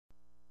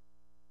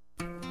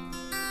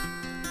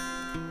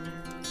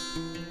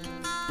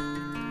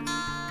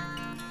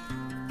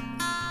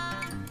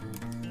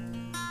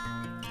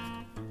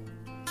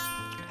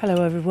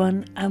Hello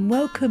everyone and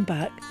welcome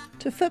back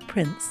to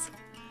Footprints.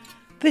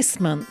 This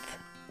month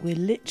we're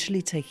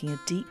literally taking a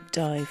deep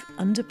dive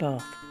under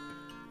Bath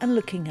and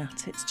looking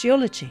at its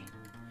geology.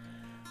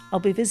 I'll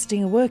be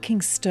visiting a working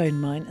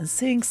stone mine and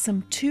seeing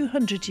some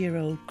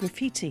 200-year-old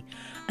graffiti.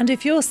 And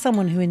if you're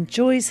someone who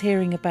enjoys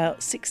hearing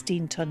about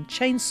 16-ton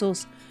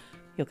chainsaws,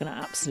 you're going to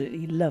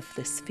absolutely love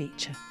this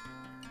feature.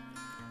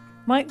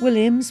 Mike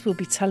Williams will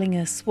be telling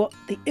us what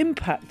the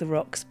impact the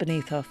rocks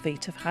beneath our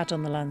feet have had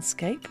on the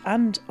landscape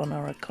and on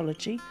our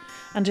ecology,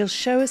 and he'll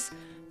show us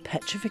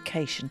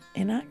petrification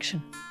in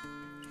action.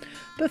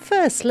 But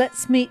first,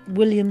 let's meet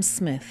William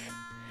Smith.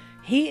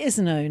 He is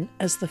known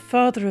as the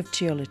father of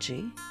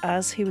geology,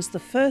 as he was the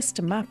first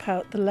to map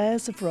out the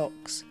layers of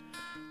rocks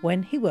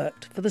when he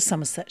worked for the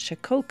Somersetshire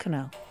Coal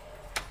Canal.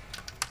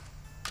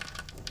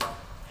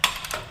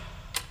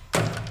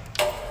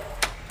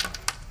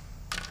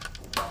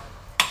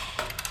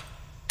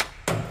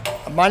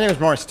 My name is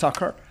Maurice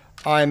Tucker.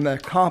 I'm a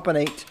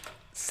carbonate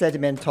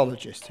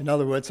sedimentologist. In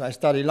other words, I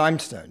study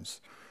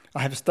limestones. I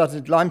have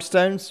studied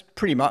limestones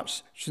pretty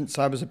much since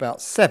I was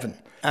about 7.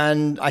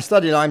 And I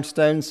study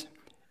limestones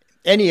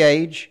any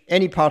age,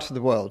 any part of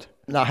the world,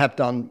 and I have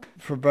done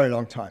for a very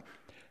long time.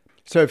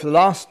 So for the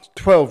last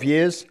 12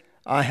 years,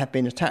 I have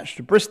been attached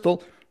to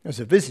Bristol as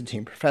a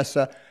visiting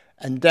professor,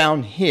 and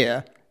down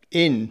here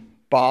in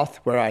Bath,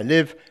 where I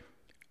live,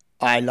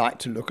 I like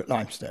to look at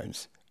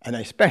limestones. And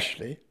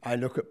especially, I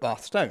look at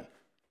Bath stone.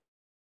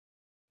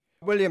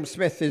 William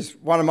Smith is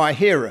one of my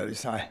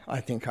heroes,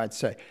 I think I'd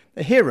say.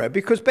 A hero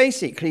because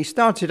basically he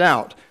started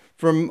out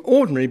from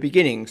ordinary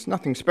beginnings,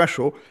 nothing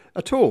special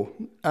at all.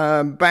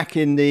 Back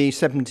in the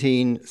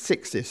 1760s,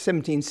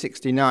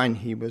 1769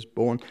 he was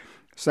born.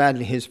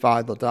 Sadly, his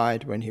father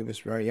died when he was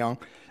very young.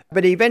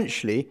 But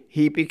eventually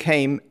he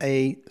became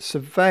a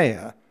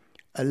surveyor,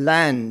 a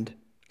land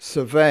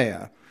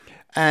surveyor.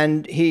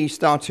 And he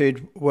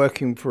started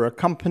working for a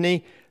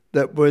company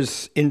that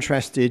was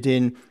interested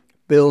in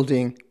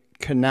building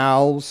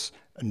canals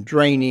and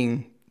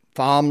draining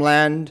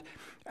farmland,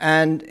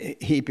 and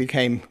he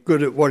became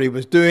good at what he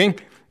was doing.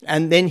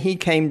 And then he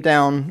came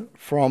down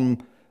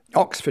from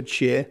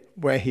Oxfordshire,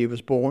 where he was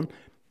born,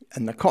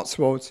 and the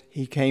Cotswolds.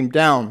 He came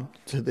down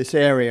to this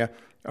area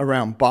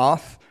around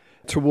Bath,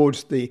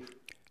 towards the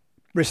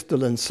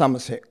Bristol and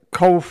Somerset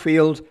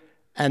coalfield,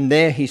 and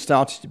there he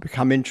started to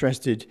become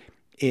interested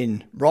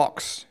in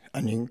rocks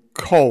and in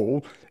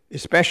coal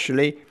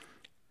especially,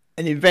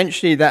 and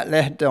eventually that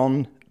led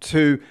on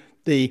to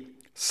the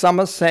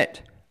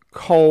Somerset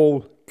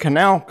Coal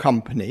Canal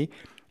Company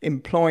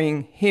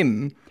employing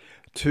him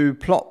to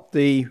plot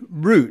the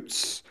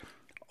routes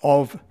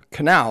of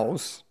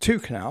canals, 2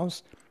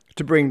 canals,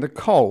 to bring the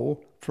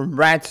coal from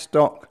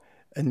Radstock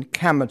and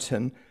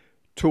Camerton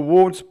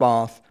towards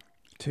Bath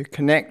to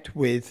connect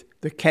with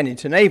the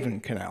Kennington-Avon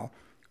Canal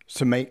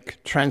to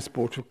make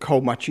transport of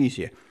coal much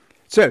easier.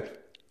 So,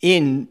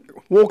 in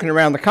walking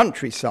around the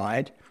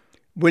countryside,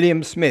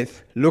 William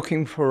Smith,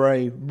 looking for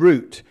a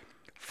route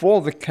for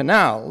the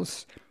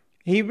canals,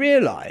 he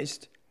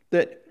realised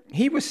that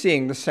he was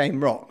seeing the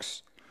same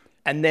rocks.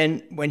 And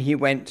then when he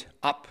went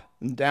up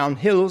and down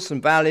hills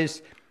and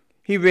valleys,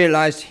 he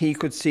realised he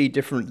could see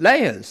different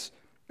layers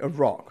of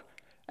rock.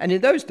 And in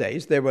those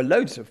days, there were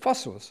loads of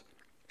fossils.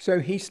 So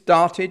he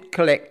started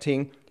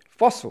collecting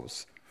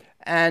fossils.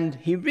 And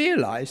he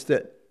realised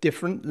that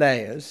different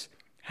layers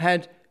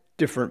had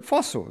different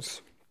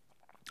fossils,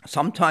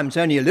 sometimes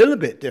only a little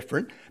bit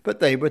different, but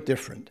they were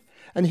different.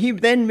 And he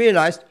then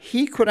realized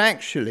he could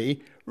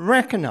actually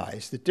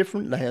recognize the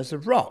different layers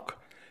of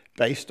rock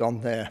based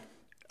on their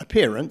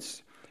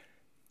appearance,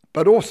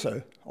 but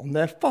also on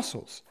their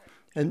fossils.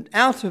 And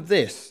out of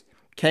this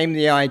came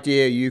the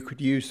idea you could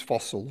use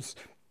fossils,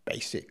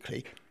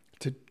 basically,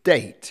 to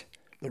date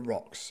the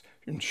rocks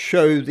and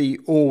show the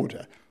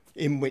order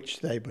in which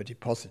they were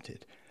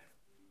deposited.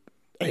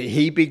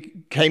 He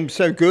became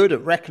so good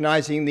at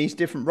recognizing these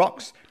different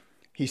rocks,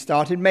 he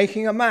started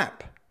making a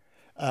map.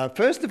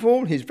 First of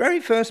all, his very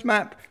first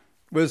map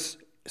was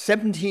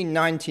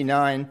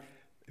 1799.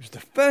 It was the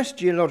first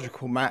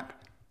geological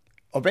map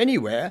of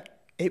anywhere.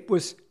 It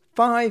was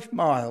 5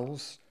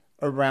 miles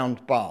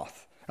around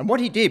Bath. And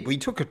what he did, we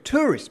took a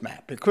tourist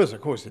map because,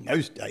 of course, in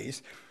those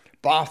days,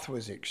 Bath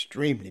was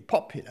extremely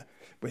popular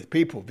with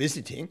people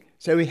visiting.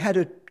 So he had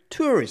a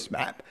tourist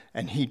map,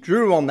 and he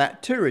drew on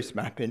that tourist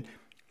map in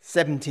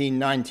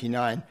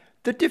 1799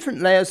 the different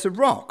layers of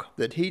rock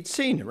that he'd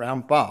seen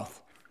around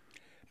Bath.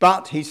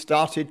 But he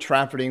started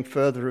travelling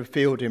further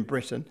afield in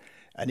Britain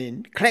and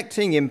in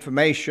collecting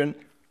information,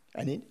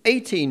 and in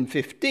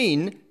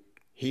 1815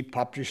 he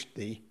published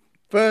the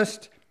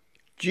first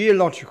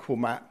geological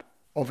map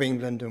of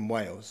England and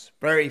Wales,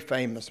 very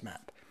famous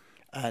map.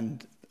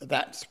 And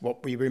that's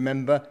what we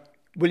remember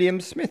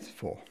William Smith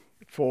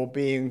for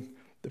being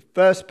the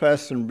first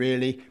person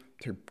really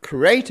to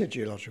create a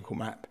geological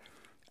map.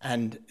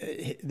 And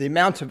the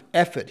amount of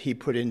effort he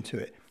put into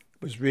it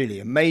was really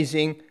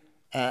amazing.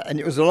 And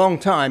it was a long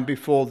time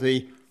before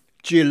the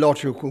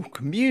geological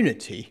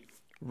community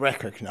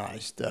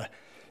recognized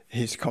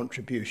his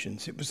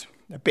contributions. It was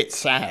a bit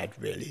sad,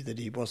 really, that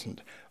he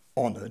wasn't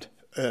honoured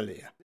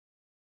earlier.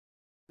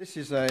 This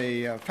is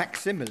a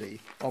facsimile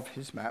of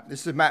his map.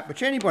 This is a map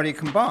which anybody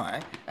can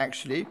buy,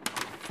 actually,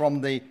 from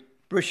the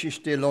British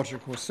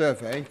Geological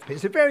Survey.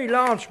 It's a very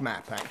large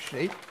map,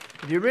 actually.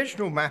 The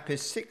original map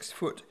is 6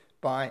 foot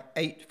by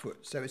 8 foot,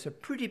 so it's a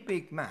pretty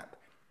big map.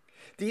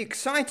 The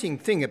exciting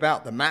thing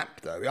about the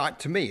map, though,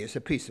 to me,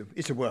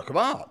 it's a work of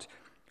art.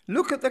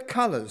 Look at the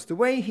colours, the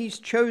way he's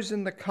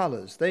chosen the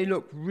colours. They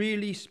look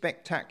really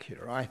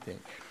spectacular, I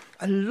think.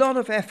 A lot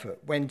of effort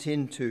went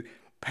into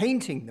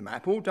painting the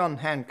map, all done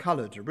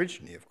hand-coloured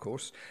originally, of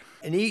course,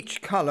 and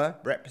each colour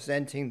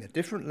representing the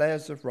different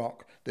layers of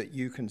rock that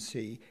you can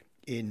see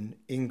in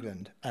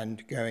England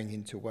and going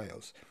into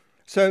Wales.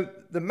 So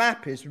the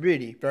map is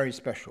really very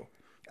special.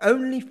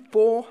 Only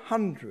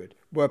 400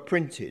 were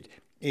printed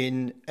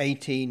in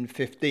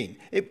 1815.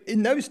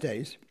 In those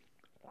days,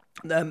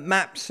 the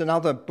maps and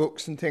other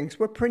books and things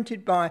were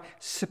printed by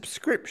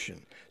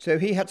subscription. So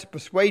he had to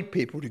persuade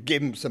people to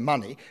give him some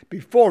money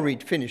before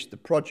he'd finished the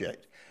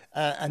project,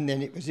 and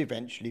then it was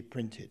eventually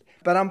printed.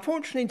 But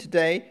unfortunately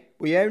today,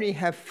 we only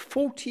have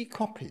 40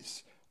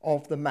 copies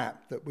of the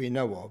map that we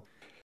know of.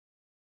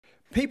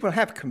 People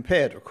have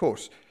compared, of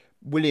course,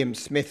 William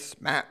Smith's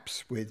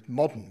maps with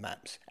modern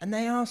maps, and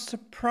they are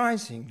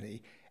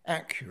surprisingly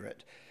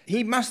accurate.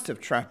 He must have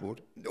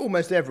travelled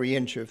almost every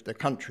inch of the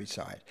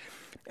countryside.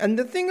 And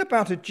the thing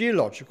about a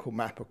geological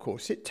map, of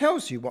course, it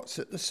tells you what's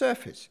at the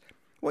surface.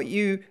 What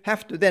you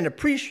have to then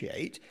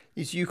appreciate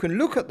is you can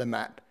look at the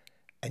map,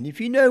 and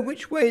if you know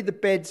which way the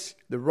beds,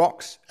 the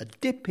rocks are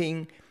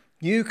dipping,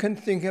 you can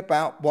think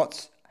about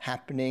what's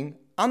happening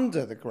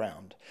under the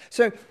ground.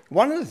 So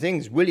one of the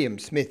things William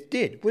Smith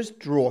did was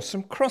draw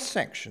some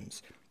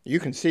cross-sections. You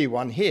can see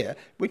one here,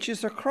 which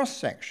is a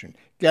cross-section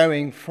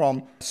going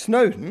from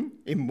Snowdon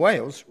in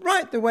Wales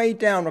right the way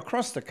down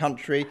across the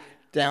country,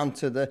 down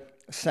to the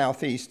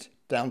southeast,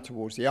 down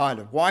towards the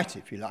Isle of Wight,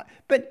 if you like.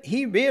 But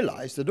he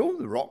realised that all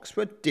the rocks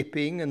were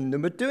dipping and they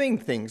were doing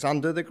things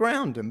under the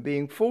ground and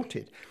being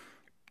faulted.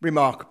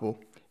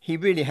 Remarkable. He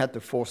really had the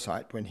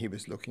foresight when he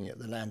was looking at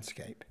the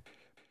landscape.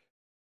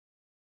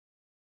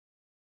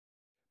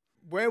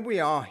 Where we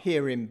are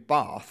here in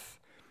Bath,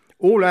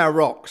 all our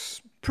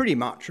rocks pretty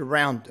much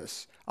around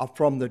us are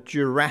from the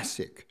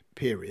Jurassic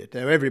period.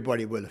 Now,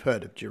 everybody will have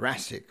heard of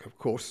Jurassic, of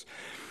course,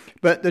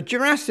 but the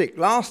Jurassic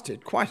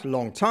lasted quite a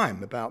long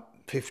time, about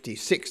 50,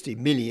 60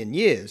 million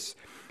years.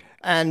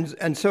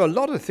 And so a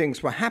lot of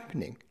things were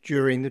happening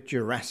during the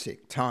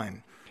Jurassic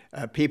time.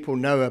 People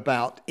know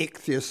about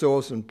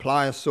ichthyosaurs and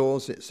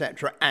pliosaurs,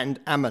 etc., and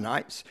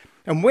ammonites.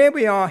 And where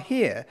we are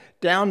here,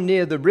 down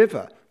near the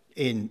river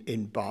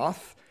in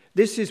Bath,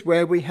 this is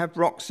where we have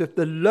rocks of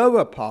the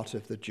lower part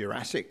of the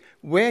Jurassic,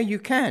 where you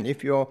can,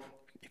 if you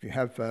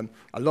have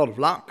a lot of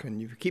luck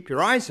and you keep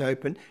your eyes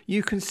open,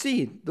 you can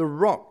see the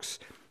rocks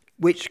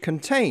which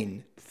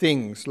contain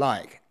things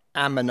like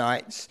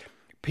ammonites,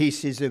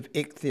 pieces of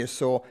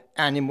ichthyosaur,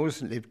 animals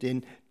that lived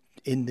in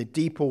the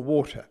deeper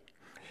water.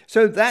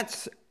 So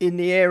that's in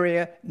the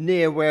area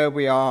near where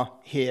we are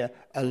here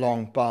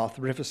along Bath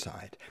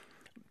Riverside.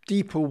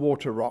 Deeper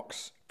water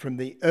rocks from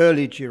the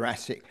early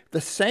Jurassic,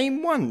 the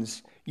same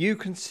ones you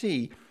can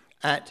see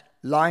at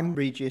Lyme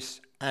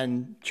Regis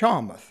and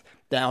Charmouth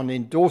down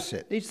in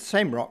Dorset. These are the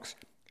same rocks,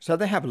 so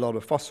they have a lot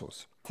of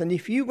fossils. And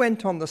if you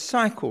went on the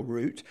cycle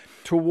route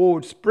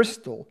towards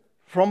Bristol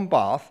from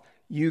Bath,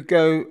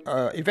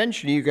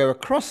 eventually you go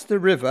across the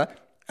river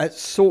at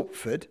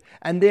Saltford,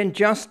 and then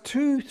just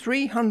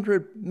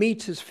 200-300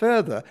 metres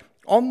further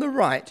on the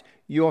right,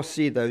 you'll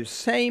see those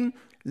same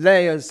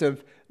layers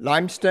of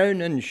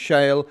limestone and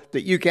shale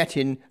that you get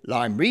in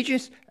Lyme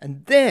Regis,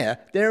 and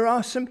there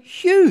are some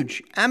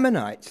huge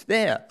ammonites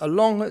there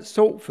along at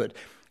Saltford,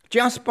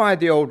 just by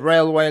the old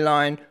railway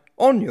line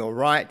on your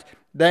right.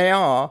 They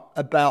are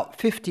about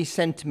 50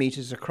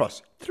 centimetres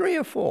across, 3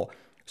 or 4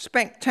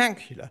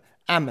 spectacular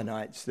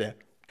ammonites there.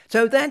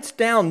 So that's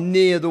down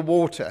near the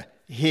water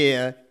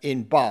here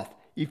in Bath.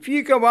 If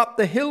you go up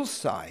the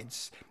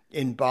hillsides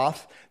in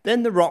Bath,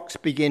 then the rocks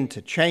begin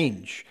to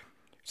change.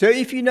 So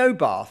if you know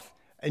Bath,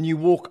 and you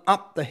walk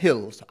up the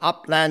hills,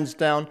 up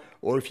Lansdowne,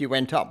 or if you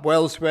went up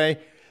Wells Way,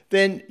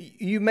 then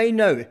you may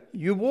know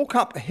you walk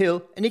up a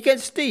hill and it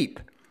gets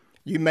steep.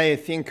 You may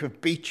think of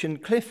Beech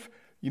and Cliff.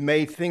 You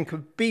may think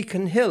of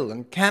Beacon Hill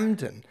and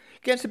Camden.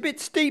 It gets a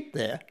bit steep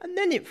there, and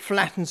then it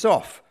flattens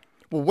off.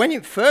 Well, when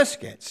it first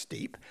gets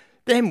steep,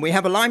 then we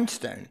have a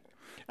limestone.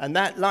 And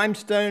that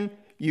limestone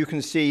you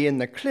can see in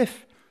the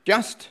cliff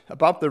just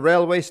above the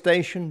railway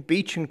station,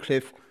 Beech and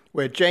Cliff,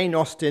 where Jane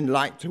Austen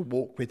liked to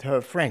walk with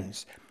her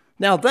friends.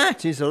 Now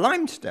that is a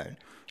limestone,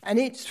 and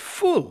it's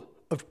full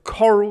of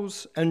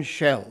corals and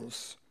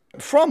shells.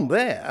 From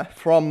there,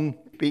 from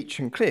Beech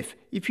and Cliff,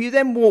 if you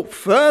then walk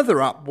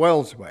further up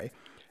Wells Way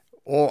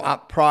or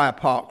up Prior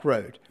Park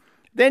Road,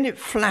 then it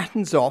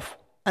flattens off,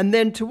 and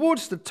then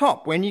towards the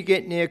top, when you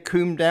get near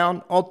Combe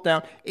Down, Odd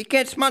Down, it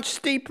gets much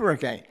steeper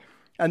again.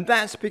 And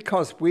that's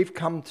because we've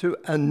come to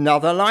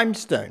another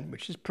limestone,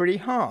 which is pretty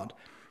hard.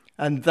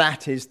 And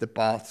that is the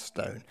Bath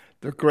stone,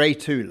 the grey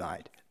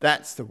tuolite.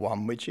 That's the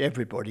one which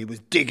everybody was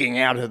digging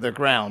out of the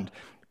ground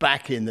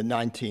back in the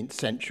 19th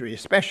century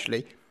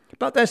especially.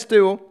 But they're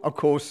still, of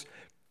course,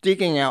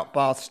 digging out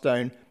Bath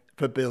stone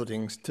for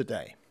buildings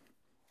today.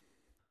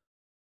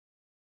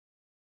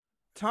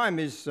 Time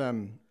is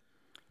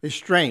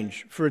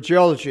strange. For a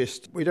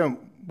geologist, we don't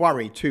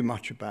worry too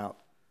much about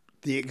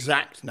the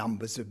exact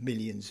numbers of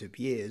millions of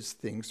years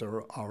things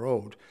are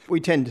old. We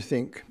tend to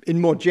think in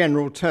more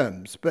general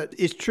terms, but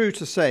it's true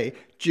to say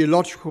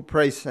geological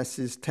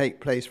processes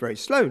take place very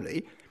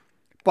slowly,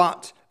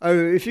 but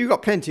if you've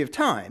got plenty of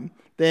time,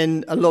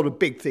 then a lot of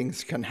big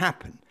things can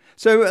happen.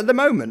 So at the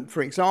moment,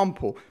 for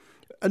example,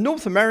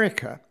 North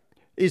America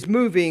is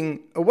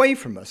moving away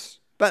from us,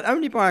 but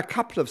only by a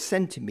couple of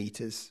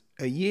centimetres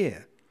a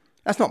year.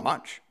 That's not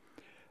much.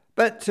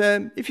 But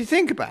if you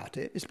think about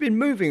it, it's been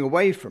moving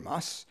away from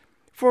us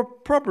for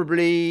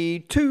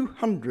probably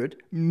 200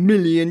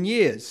 million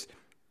years.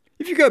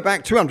 If you go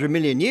back 200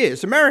 million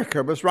years,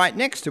 America was right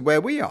next to where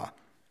we are.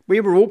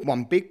 We were all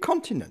one big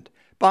continent.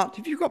 But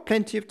if you've got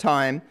plenty of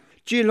time,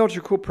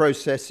 geological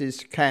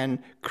processes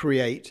can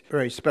create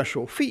very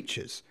special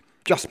features.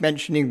 Just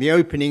mentioning the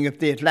opening of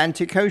the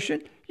Atlantic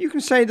Ocean, you can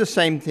say the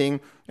same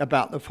thing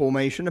about the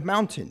formation of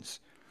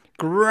mountains.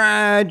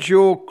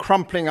 Gradual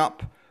crumpling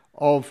up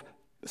of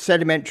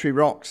sedimentary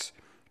rocks,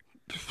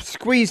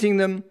 squeezing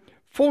them,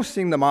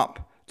 forcing them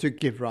up to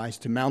give rise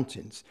to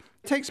mountains.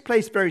 It takes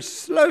place very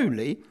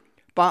slowly,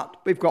 but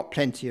we've got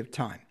plenty of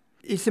time.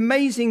 It's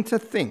amazing to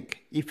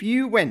think, if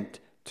you went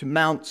to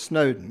Mount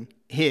Snowdon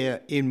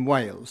here in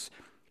Wales,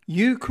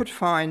 you could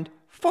find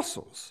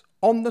fossils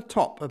on the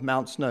top of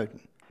Mount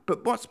Snowdon.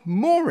 But what's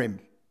more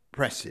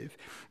impressive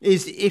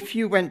is if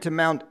you went to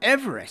Mount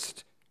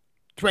Everest,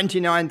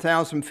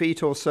 29,000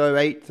 feet or so,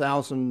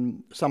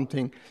 8,000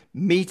 something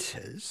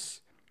meters,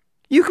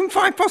 you can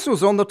find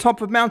fossils on the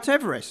top of Mount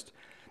Everest.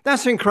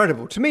 That's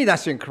incredible. To me,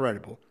 that's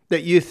incredible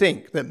that you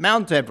think that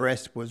Mount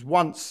Everest was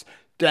once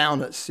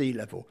down at sea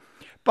level.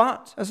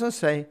 But, as I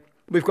say,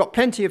 we've got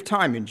plenty of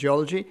time in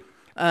geology,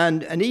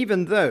 and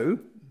even though,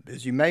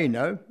 as you may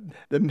know,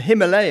 the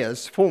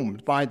Himalayas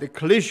formed by the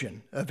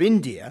collision of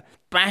India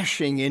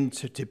bashing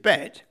into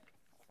Tibet,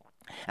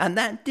 and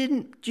that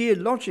didn't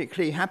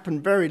geologically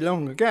happen very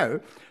long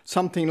ago.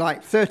 Something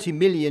like 30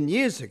 million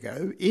years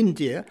ago,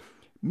 India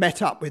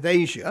met up with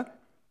Asia,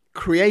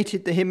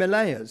 created the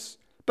Himalayas.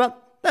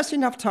 But that's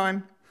enough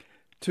time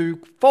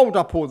to fold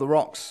up all the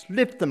rocks,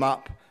 lift them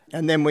up,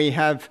 and then we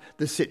have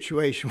the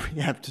situation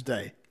we have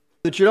today.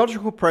 The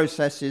geological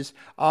processes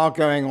are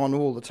going on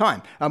all the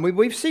time. And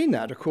we've seen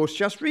that, of course,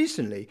 just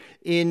recently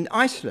in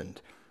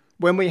Iceland,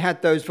 when we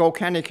had those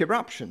volcanic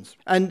eruptions.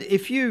 And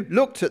if you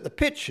looked at the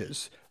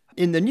pictures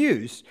in the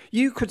news,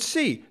 you could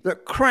see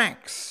that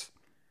cracks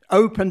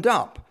opened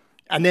up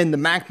and then the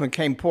magma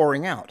came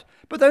pouring out.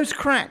 But those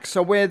cracks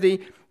are where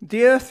the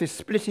earth is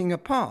splitting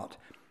apart.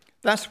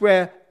 That's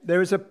where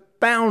there is a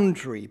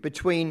boundary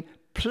between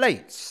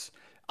plates.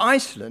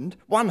 Iceland,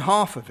 one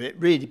half of it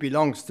really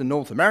belongs to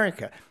North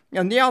America,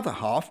 and the other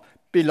half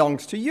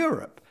belongs to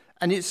Europe.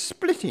 And it's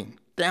splitting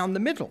down the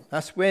middle.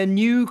 That's where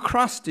new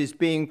crust is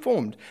being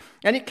formed.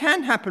 And it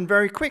can happen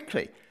very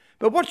quickly.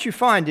 But what you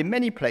find in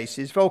many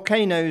places,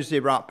 volcanoes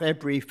erupt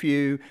every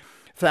few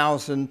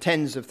thousand,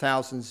 tens of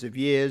thousands of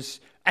years,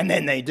 and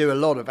then they do a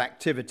lot of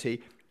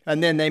activity,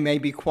 and then they may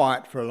be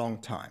quiet for a long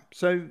time.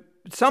 So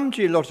some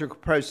geological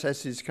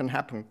processes can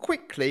happen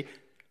quickly,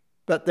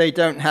 but they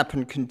don't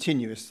happen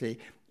continuously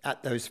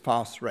at those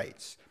fast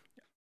rates.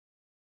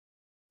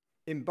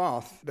 In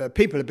Bath,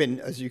 people have been,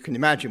 as you can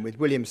imagine, with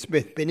William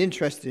Smith, been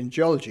interested in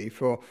geology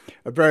for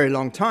a very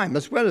long time,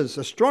 as well as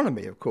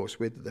astronomy, of course,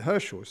 with the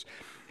Herschels.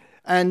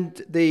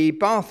 And the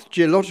Bath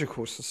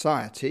Geological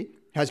Society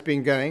has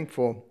been going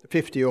for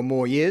 50 or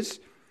more years.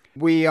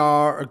 We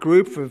are a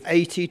group of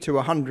 80 to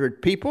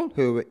 100 people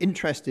who are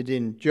interested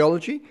in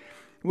geology.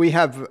 We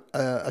have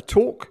a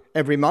talk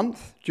every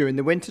month during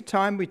the winter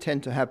time. We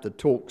tend to have the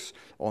talks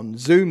on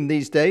Zoom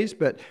these days,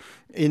 but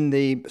in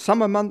the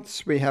summer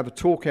months, we have a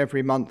talk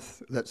every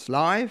month that's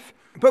live.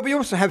 But we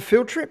also have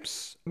field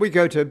trips. We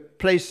go to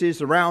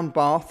places around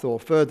Bath or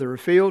further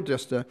afield.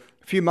 Just a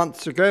few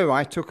months ago,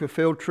 I took a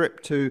field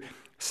trip to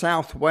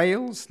South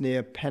Wales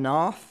near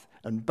Penarth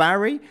and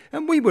Barry,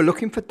 and we were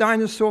looking for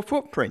dinosaur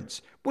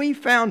footprints. We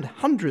found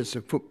hundreds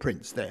of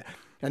footprints there,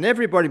 and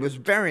everybody was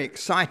very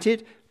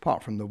excited.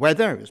 Apart from the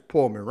weather, it was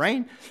pouring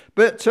rain.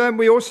 But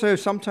we also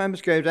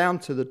sometimes go down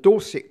to the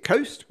Dorset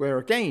coast, where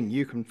again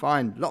you can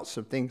find lots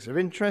of things of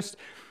interest.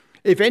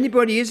 If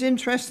anybody is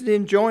interested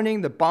in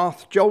joining the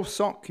Bath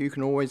GeolSoc, you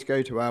can always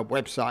go to our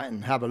website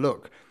and have a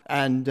look,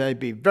 and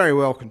be very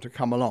welcome to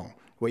come along.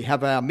 We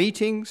have our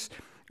meetings,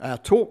 our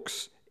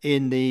talks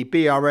in the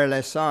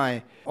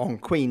BRLSI on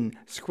Queen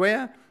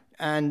Square,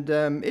 and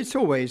it's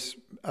always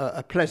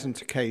a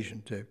pleasant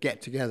occasion to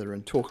get together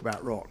and talk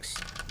about rocks.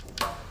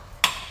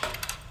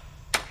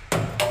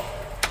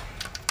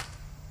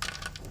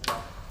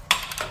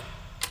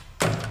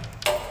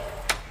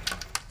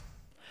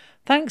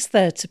 Thanks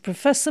there to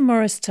Professor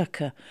Maurice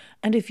Tucker,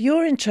 and if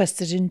you're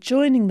interested in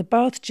joining the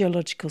Bath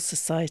Geological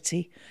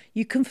Society,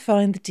 you can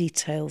find the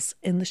details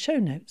in the show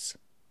notes.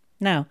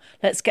 Now,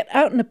 let's get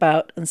out and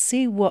about and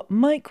see what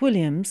Mike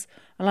Williams,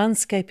 a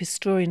landscape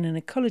historian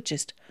and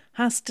ecologist,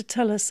 has to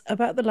tell us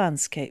about the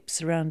landscape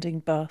surrounding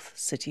Bath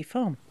City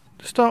Farm.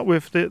 To start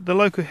with, the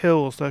local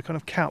hills, they're kind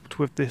of capped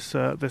with this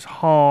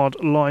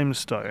hard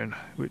limestone,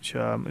 which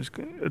is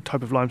a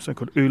type of limestone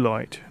called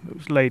oolite that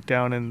was laid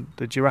down in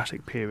the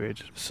Jurassic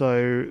period.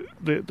 So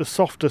the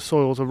softer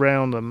soils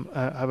around them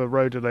have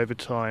eroded over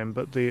time,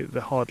 but the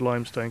hard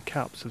limestone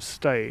caps have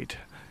stayed,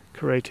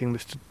 creating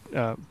this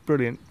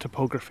brilliant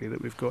topography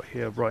that we've got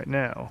here right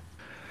now.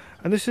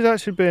 And this has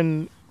actually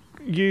been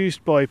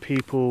used by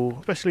people,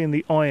 especially in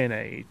the Iron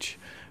Age.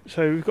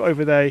 So we've got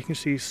over there, you can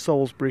see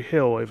Salisbury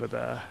Hill over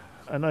there.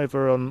 And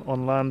over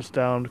on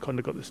Lansdowne, we've kind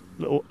of got this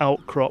little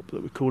outcrop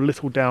that we call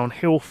Little Down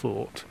Hill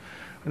Fort.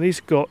 And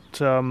these got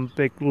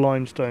big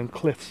limestone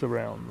cliffs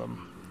around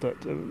them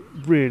that are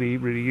really,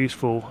 really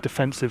useful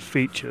defensive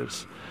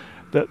features.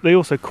 That they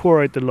also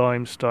quarried the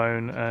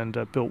limestone and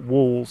built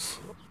walls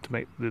to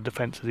make the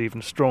defences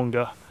even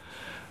stronger.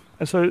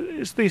 And so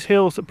it's these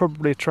hills that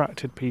probably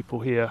attracted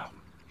people here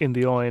in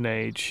the Iron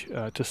Age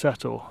to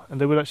settle, and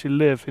they would actually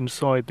live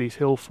inside these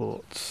hill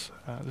forts.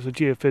 There's a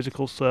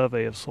geophysical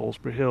survey of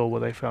Salisbury Hill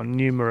where they found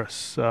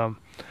numerous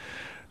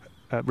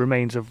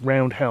remains of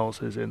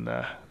roundhouses in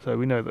there, so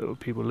we know that there were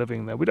people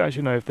living there. We don't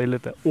actually know if they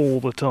lived there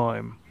all the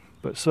time,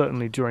 but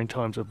certainly during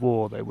times of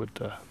war they would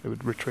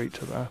retreat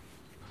to there.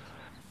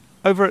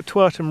 Over at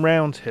Twerton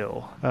Round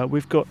Hill,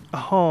 we've got a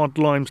hard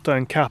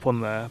limestone cap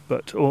on there,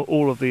 but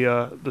all of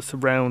the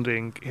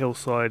surrounding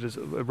hillside is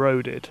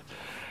eroded.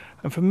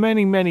 And for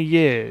many, many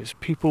years,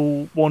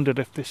 people wondered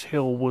if this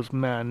hill was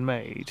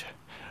man-made.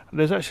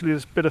 There's actually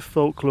this bit of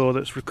folklore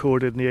that's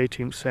recorded in the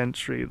 18th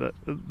century that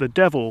the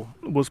devil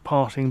was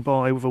passing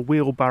by with a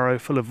wheelbarrow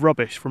full of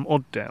rubbish from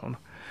Odddown,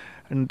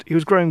 and he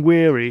was growing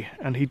weary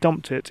and he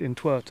dumped it in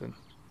Twerton,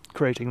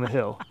 creating the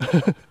hill.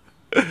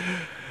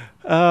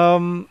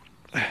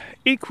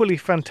 Equally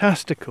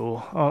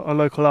fantastical, our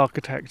local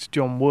architect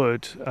John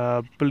Wood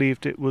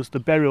believed it was the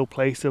burial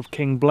place of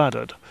King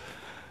Bladdard.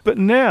 But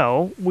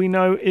now we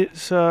know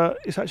it's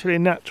actually a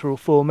natural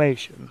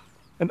formation,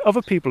 and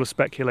other people have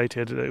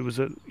speculated that it was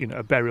a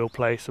burial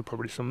place of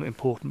probably some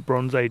important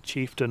Bronze Age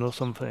chieftain or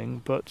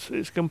something. But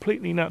it's a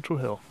completely natural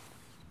hill.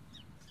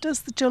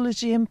 Does the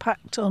geology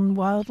impact on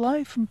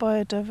wildlife and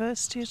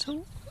biodiversity at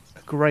all?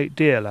 A great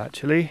deal,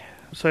 actually.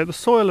 So the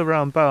soil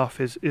around Bath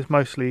is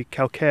mostly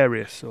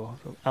calcareous or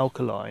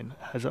alkaline,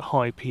 has a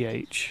high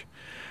pH.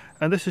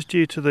 And this is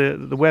due to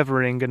the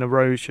weathering and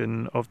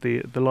erosion of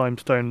the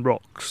limestone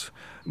rocks,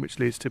 which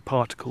leads to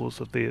particles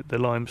of the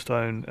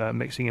limestone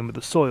mixing in with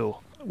the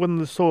soil. When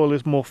the soil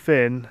is more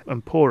thin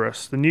and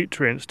porous, the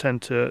nutrients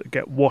tend to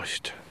get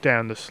washed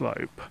down the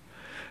slope.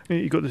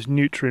 You've got this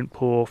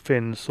nutrient-poor,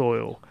 thin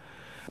soil.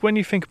 When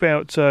you think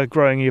about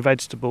growing your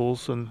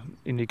vegetables and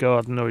in your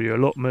garden or your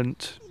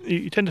allotment,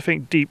 you tend to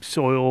think deep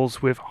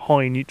soils with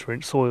high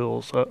nutrient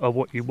soils are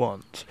what you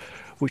want,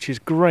 which is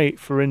great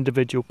for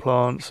individual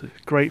plants,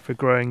 it's great for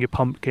growing your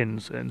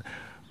pumpkins in,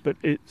 but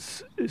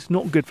it's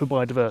not good for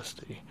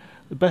biodiversity.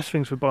 The best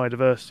things for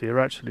biodiversity are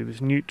actually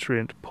these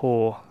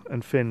nutrient-poor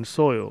and thin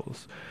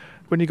soils.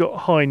 When you've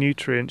got high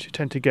nutrients, you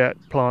tend to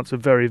get plants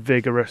of very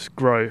vigorous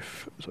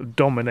growth, sort of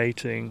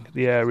dominating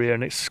the area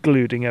and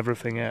excluding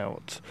everything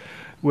out.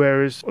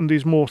 Whereas on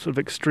these more sort of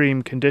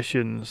extreme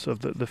conditions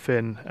of the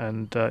thin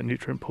and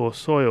nutrient-poor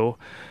soil,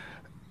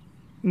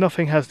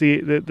 nothing has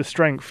the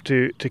strength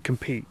to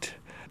compete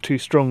too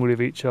strongly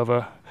with each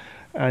other,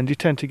 and you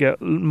tend to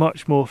get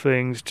much more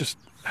things just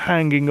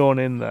hanging on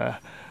in there.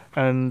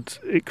 And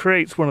it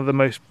creates one of the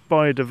most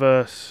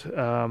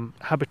biodiverse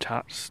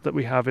habitats that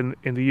we have in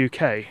the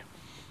UK.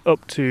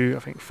 Up to, I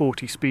think,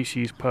 40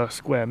 species per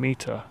square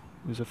metre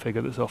is a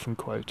figure that's often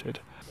quoted.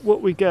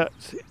 What we get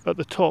at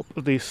the top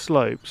of these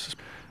slopes,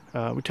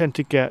 we tend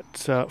to get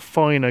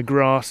finer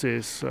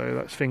grasses, so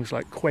that's things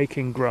like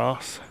quaking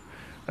grass,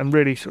 and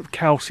really sort of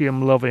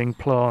calcium-loving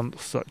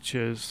plants such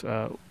as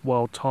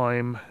wild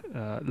thyme,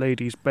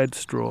 lady's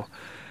bedstraw,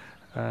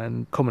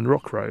 and common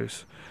rock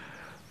rose.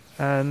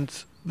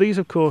 And these,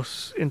 of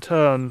course, in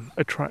turn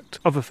attract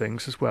other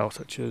things as well,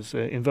 such as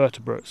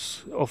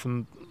invertebrates,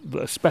 often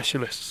that are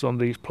specialists on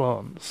these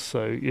plants.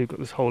 So you've got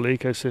this whole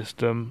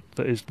ecosystem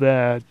that is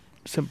there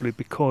simply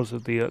because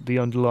of the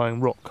underlying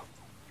rock.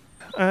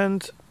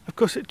 And of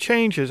course it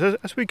changes.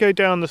 As we go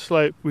down the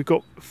slope, we've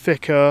got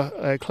thicker,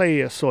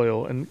 clayier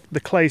soil, and the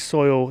clay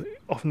soil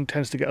often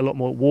tends to get a lot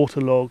more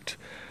waterlogged.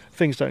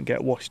 Things don't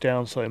get washed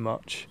down so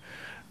much.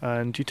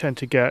 And you tend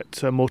to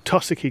get more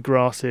tussocky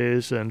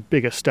grasses and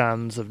bigger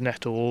stands of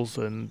nettles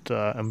and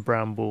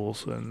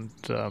brambles and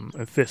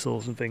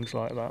thistles and things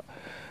like that.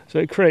 So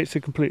it creates a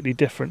completely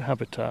different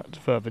habitat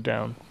further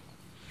down.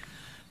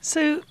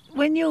 So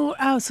when you're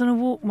out on a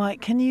walk,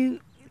 Mike, can you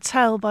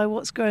tell by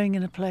what's growing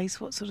in a place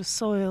what sort of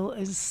soil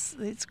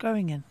it's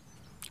growing in?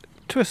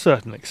 To a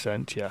certain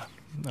extent, yeah.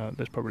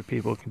 There's probably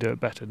people who can do it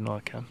better than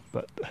I can,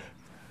 but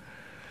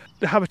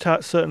The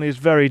habitat certainly is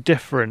very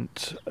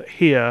different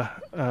here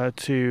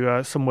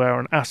to somewhere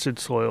on acid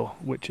soil,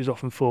 which is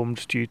often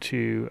formed due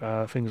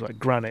to things like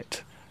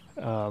granite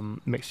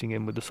mixing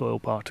in with the soil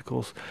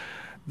particles.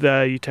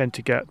 There you tend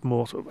to get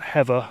more sort of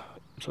heather,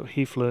 sort of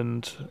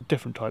heathland,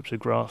 different types of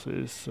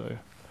grasses. So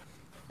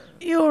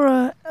You're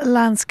a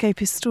landscape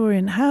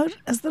historian. How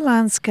has the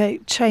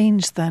landscape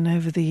changed then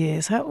over the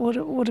years?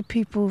 What have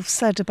people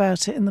said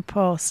about it in the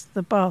past,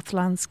 the Bath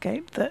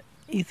landscape, that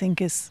you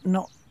think is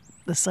not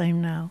the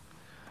same now?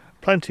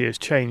 Plenty has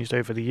changed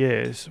over the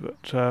years,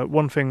 but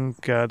one thing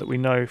that we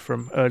know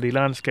from early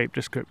landscape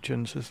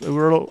descriptions is there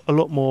were a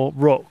lot more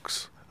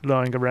rocks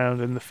lying around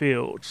in the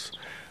fields.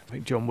 I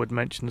think John would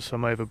mention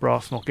some over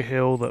Brassknocker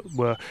Hill that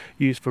were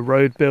used for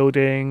road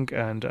building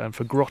and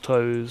for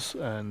grottos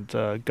and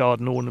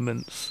garden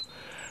ornaments.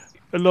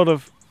 A lot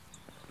of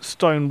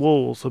stone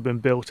walls have been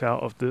built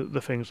out of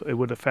the things that they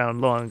would have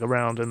found lying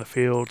around in the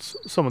fields.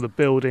 Some of the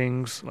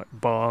buildings, like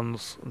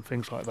barns and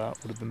things like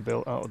that, would have been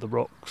built out of the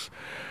rocks.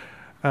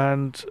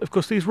 And of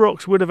course these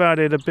rocks would have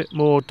added a bit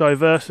more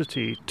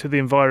diversity to the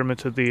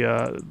environment of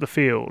the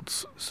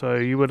fields. So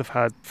you would have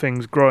had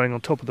things growing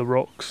on top of the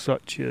rocks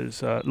such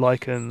as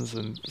lichens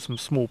and some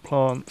small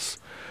plants.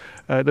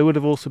 There would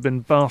have also been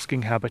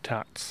basking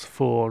habitats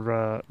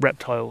for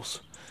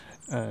reptiles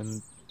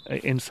and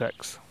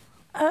insects.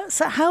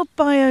 So how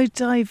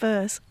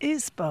biodiverse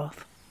is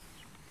Bath?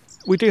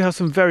 We do have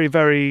some very,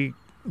 very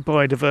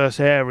biodiverse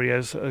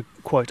areas that are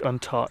quite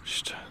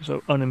untouched,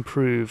 so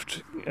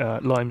unimproved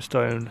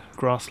limestone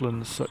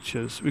grasslands, such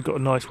as we've got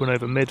a nice one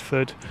over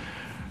Midford,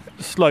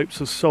 the slopes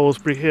of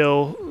Salisbury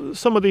Hill.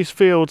 Some of these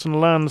fields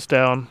and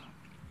Lansdowne,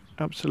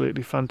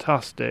 absolutely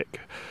fantastic,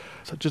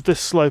 such as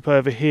this slope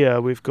over here.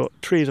 We've got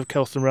trees of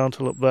Kelston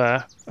Roundhill up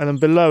there, and then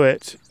below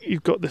it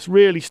you've got this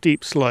really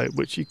steep slope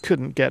which you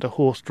couldn't get a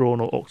horse-drawn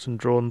or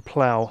oxen-drawn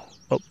plough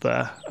up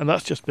there, and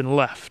that's just been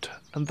left,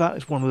 and that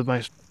is one of the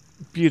most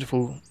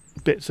beautiful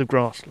bits of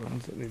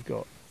grasslands that we've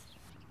got.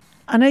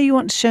 I know you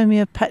want to show me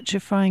a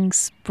petrifying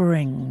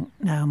spring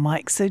now,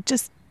 Mike, so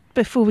just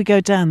before we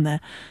go down there,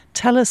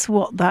 tell us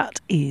what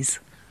that is.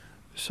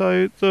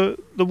 So the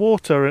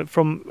water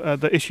from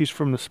the issues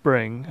from the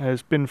spring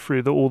has been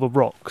through all the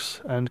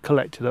rocks and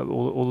collected up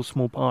all the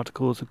small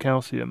particles of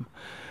calcium,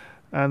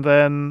 and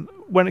then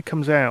when it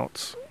comes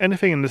out,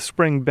 anything in the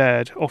spring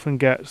bed often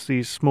gets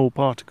these small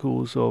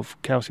particles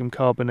of calcium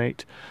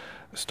carbonate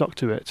stuck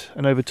to it,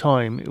 and over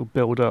time it will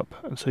build up,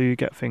 and so you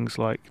get things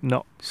like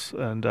nuts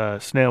and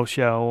snail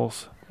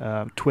shells,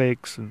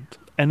 twigs, and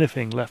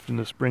anything left in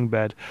the spring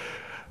bed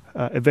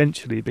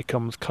eventually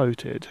becomes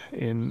coated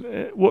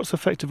in what's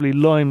effectively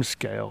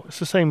limescale. It's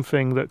the same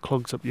thing that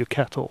clogs up your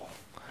kettle.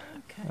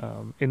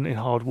 Okay. In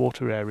hard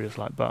water areas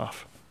like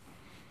Bath.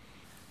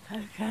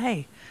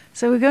 Okay,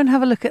 so we're going to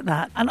have a look at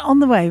that, and on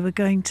the way we're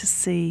going to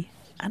see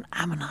an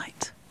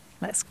ammonite.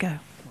 Let's go.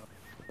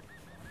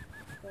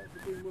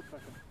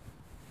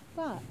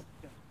 That?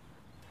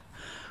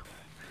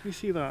 You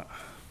see that?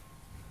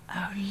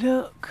 Oh,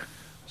 look.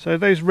 So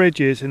those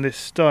ridges in this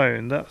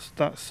stone, that's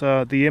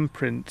the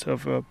imprint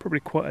of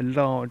probably quite a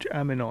large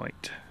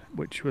ammonite,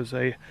 which was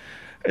a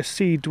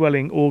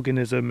sea-dwelling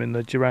organism in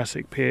the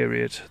Jurassic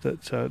period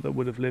that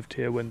would have lived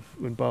here when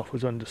Bath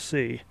was under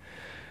sea,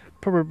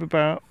 probably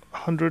about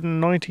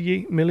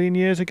 190 million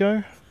years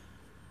ago.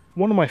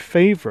 One of my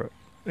favourite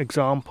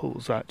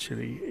examples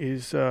actually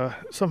is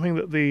something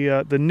that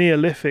the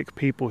Neolithic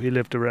people who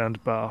lived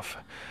around Bath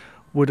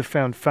would have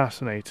found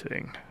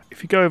fascinating.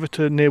 If you go over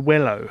to near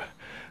Willow,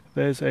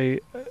 there's a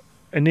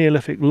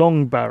Neolithic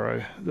long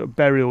barrow, a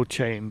burial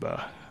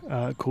chamber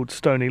called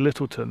Stony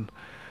Littleton,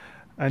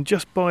 and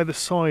just by the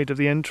side of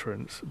the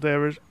entrance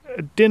there is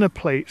a dinner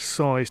plate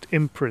sized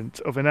imprint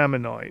of an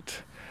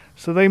ammonite.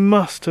 So they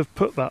must have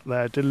put that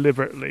there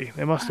deliberately.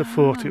 They must have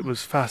thought it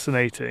was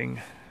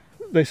fascinating.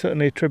 They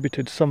certainly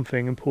attributed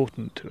something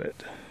important to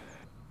it.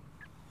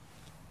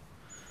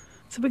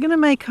 So we're going to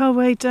make our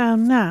way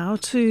down now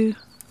to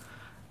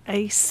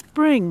a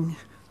spring.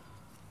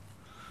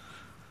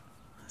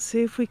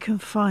 See if we can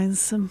find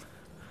some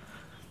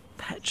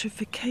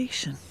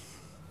petrification.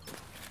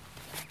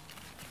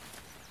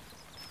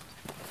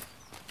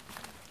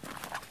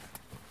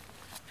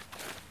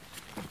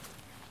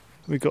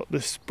 We've got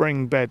this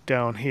spring bed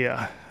down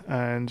here,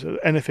 and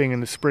anything in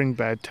the spring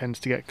bed tends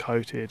to get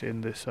coated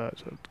in this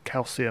sort of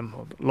calcium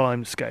or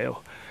lime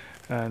scale,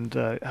 and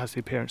it has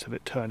the appearance of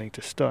it turning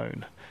to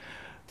stone.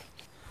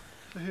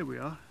 So here we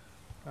are.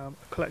 I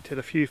collected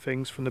a few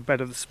things from the bed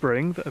of the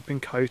spring that have been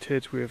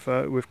coated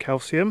with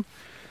calcium.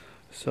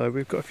 So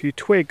we've got a few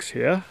twigs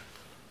here.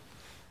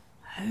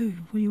 Oh,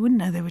 well, you wouldn't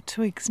know they were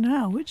twigs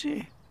now, would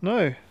you?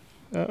 No,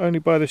 only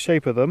by the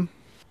shape of them.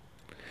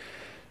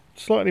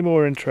 Slightly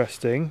more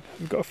interesting,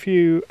 we've got a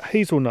few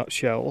hazelnut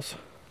shells.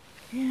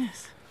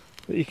 Yes.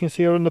 That you can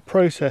see are in the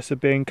process of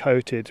being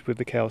coated with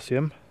the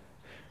calcium.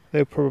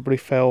 They probably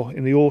fell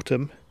in the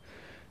autumn.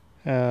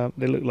 They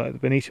look like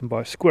they've been eaten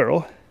by a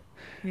squirrel.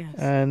 Yes.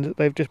 And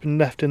they've just been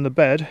left in the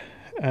bed,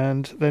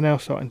 and they're now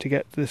starting to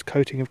get this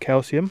coating of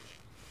calcium.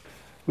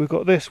 we've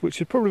got this, which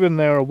has probably been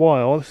there a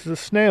while. This is a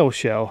snail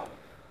shell.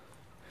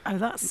 Oh,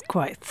 that's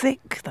quite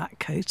thick, that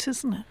coat,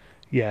 isn't it?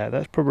 Yeah,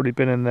 that's probably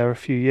been in there a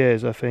few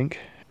years, I think.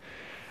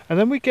 And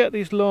then we get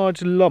these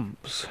large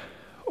lumps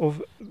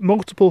of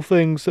multiple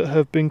things that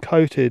have been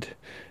coated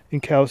in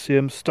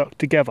calcium stuck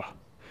together.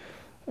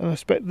 And I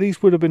expect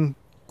these would have been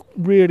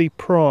really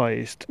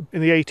prized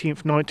in the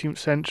 18th, 19th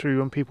century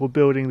when people were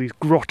building these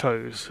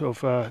grottos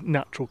of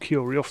natural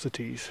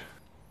curiosities.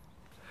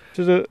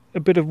 There's a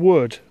bit of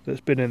wood that's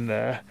been in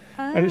there,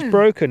 and it's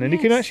broken, and you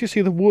can actually see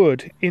the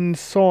wood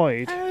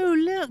inside. Oh,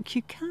 look,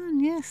 you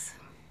can, yes.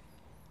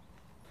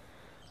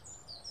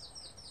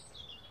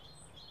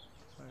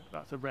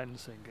 That's a wren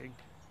singing.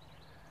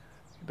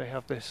 They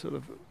have this sort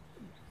of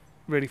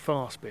really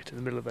fast bit in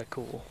the middle of their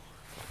call.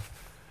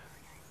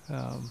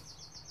 And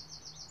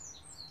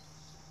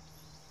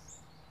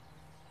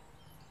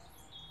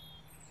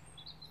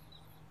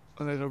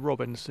there's a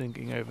robin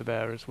singing over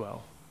there as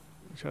well,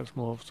 which has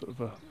more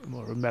of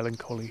a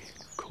melancholy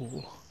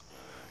call.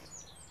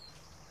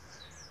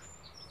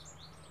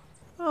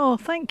 Oh,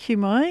 thank you,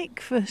 Mike,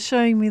 for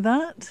showing me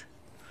that.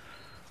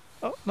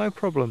 Oh, no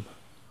problem.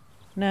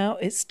 Now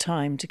it's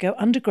time to go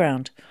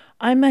underground.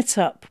 I met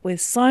up with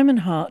Simon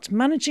Hart,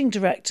 Managing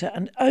Director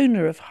and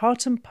owner of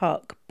Harton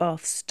Park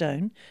Bath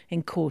Stone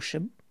in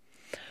Corsham.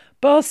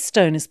 Bath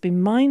Stone has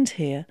been mined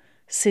here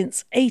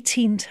since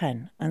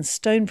 1810, and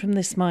stone from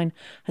this mine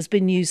has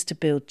been used to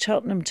build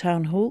Cheltenham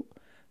Town Hall,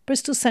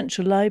 Bristol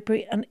Central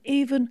Library and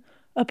even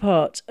a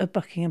part of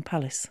Buckingham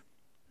Palace.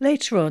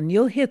 Later on,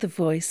 you'll hear the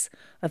voice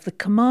of the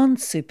Command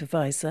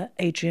Supervisor,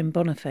 Adrian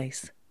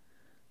Boniface.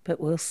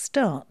 But we'll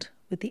start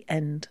with the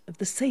end of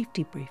the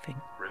safety briefing.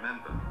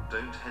 Remember,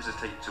 don't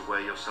hesitate to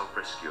wear your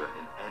self-rescuer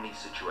in any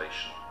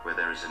situation where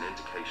there is an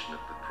indication of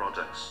the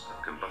products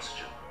of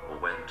combustion or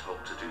when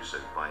told to do so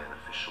by an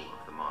official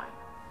of the mine.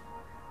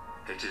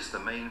 It is the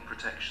main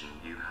protection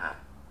you have.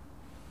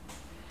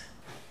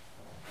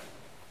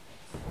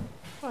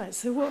 Right,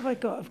 so what have I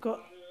got? I've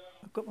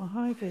got my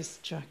high-vis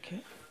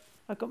jacket,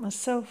 I've got my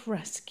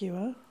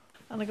self-rescuer,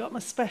 and I got my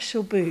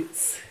special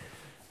boots.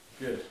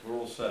 Good, we're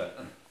all set.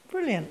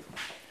 Brilliant.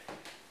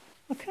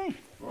 Okay.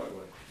 Right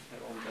way,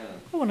 head on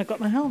down. Oh, and I got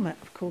my helmet,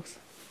 of course.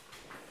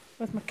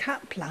 Where's my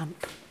cap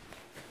lamp?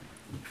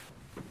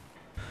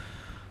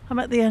 I'm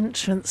at the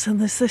entrance and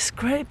there's this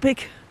great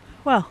big,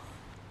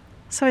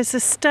 so it's a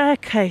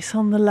staircase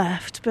on the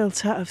left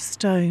built out of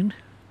stone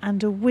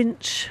and a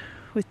winch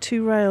with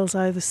two rails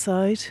either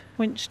side,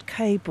 winched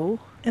cable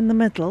in the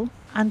middle,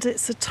 and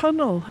it's a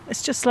tunnel.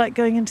 It's just like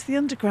going into the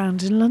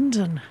underground in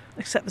London,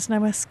 except there's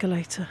no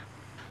escalator.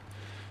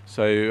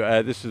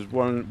 So this is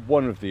one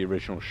of the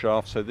original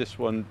shafts. So this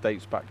one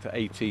dates back to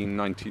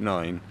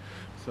 1899.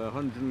 So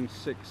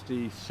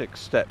 166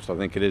 steps, I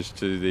think it is,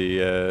 to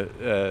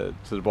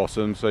the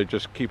bottom. So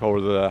just keep hold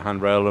of the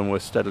handrail, and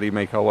we'll steadily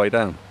make our way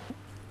down.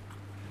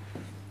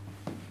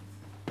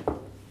 So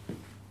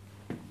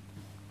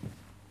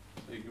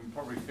you can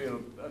probably feel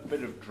a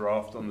bit of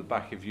draft on the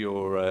back of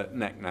your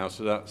neck now.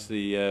 So that's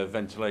the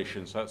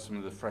ventilation. So that's some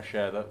of the fresh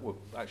air that we're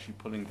actually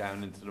pulling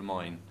down into the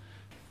mine.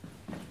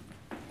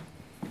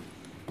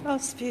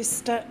 Last few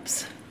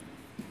steps.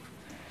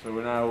 So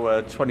we're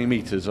now 20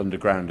 metres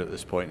underground at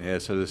this point here,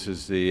 so this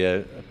is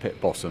the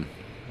pit bottom.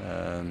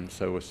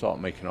 So we'll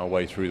start making our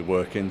way through the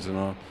workings and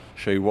I'll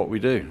show you what we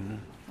do.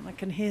 And I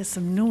can hear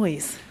some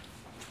noise.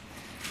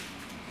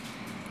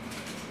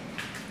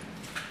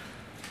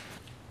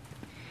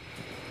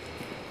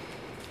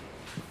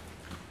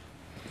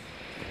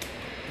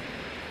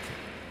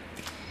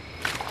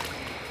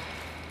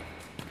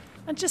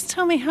 And just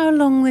tell me how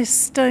long this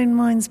stone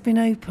mine's been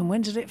open.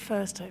 When did it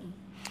first open?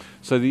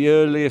 So the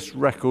earliest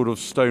record of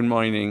stone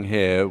mining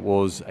here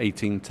was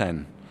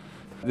 1810.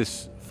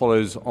 This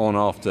follows on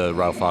after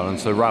Ralph Allen.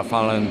 So Ralph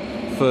Allen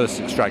first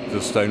extracted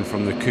the stone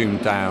from the Coombe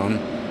Down,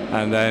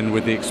 and then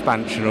with the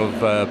expansion of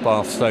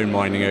Bath stone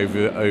mining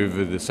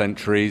over the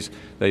centuries,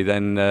 they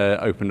then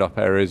opened up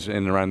areas in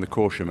and around the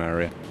Corsham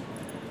area.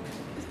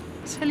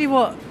 Tell you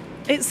what,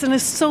 it's an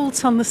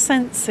assault on the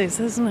senses,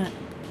 isn't it?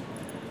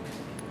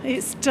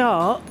 It's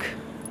dark,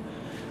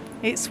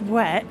 it's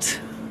wet,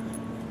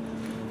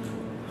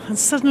 and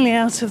suddenly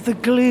out of the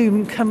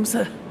gloom comes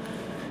a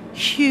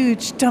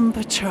huge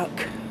dumper truck.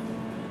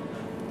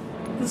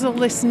 There's all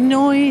this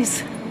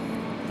noise.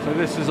 So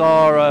this is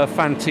our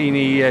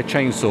Fantini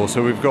chainsaw,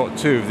 so we've got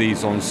two of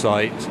these on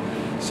site.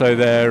 So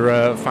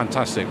they're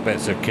fantastic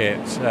bits of kit,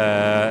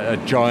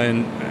 a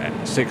giant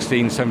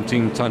 16,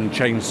 17 ton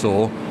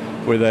chainsaw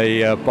with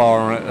a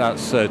bar on it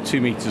that's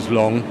 2 metres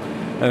long.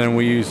 And then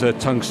we use a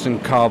tungsten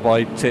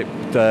carbide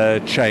tipped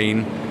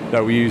chain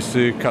that we use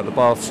to cut the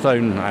Bath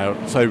stone out.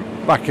 So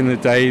back in the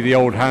day, the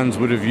old hands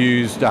would have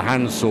used a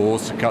handsaw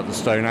to cut the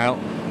stone out.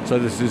 So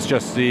this is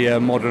just the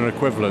modern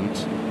equivalent.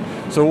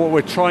 So what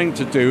we're trying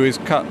to do is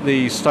cut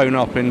the stone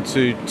up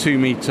into 2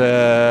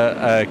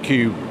 metre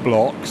cube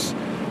blocks.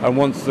 And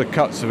once the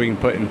cuts have been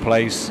put in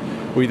place,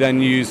 we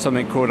then use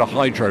something called a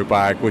hydro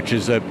bag, which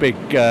is a big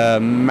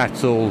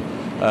metal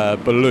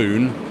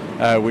balloon.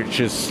 which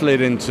is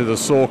slid into the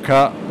saw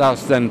cut.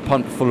 That's then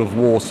pumped full of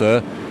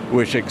water,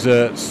 which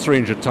exerts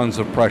 300 tons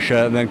of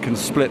pressure and then can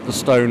split the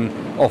stone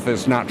off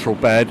its natural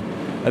bed,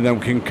 and then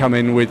we can come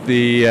in with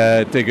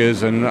the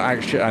diggers and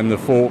the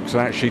forks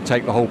and actually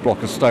take the whole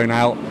block of stone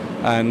out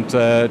and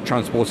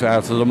transport it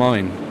out of the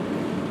mine.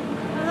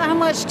 How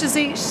much does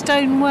each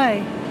stone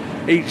weigh?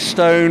 Each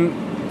stone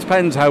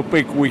depends how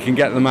big we can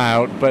get them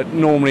out, but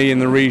normally in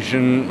the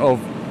region of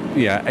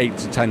 8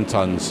 to 10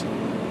 tons.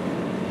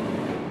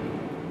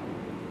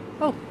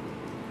 Oh,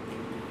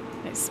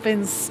 it's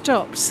been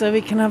stopped so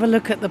we can have a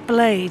look at the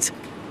blade,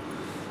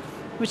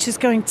 which is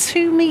going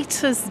 2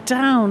 meters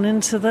down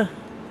into the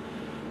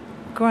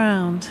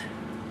ground.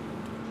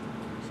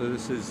 So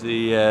this is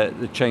the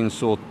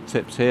chainsaw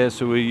tips here.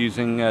 So we're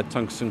using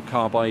tungsten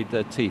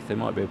carbide teeth. They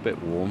might be a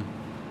bit warm,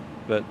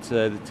 but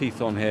the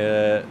teeth on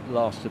here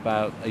last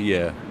about a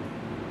year.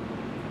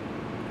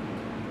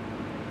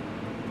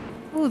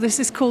 Oh, this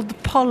is called the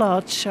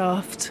pollard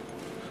shaft.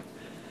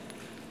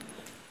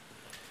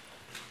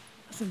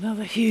 There's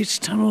another huge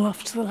tunnel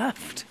off to the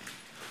left.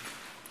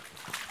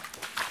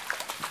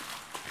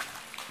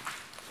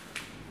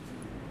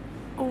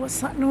 Oh, what's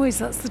that noise?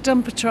 That's the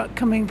dumper truck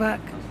coming back.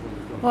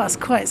 Well, that's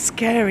quite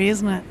scary,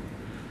 isn't it?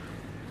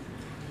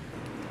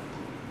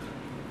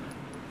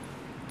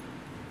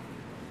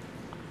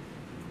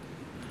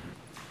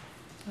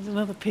 There's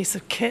another piece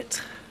of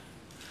kit.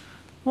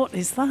 What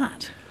is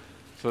that?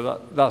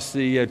 So that's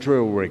the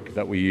drill rig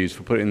that we use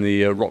for putting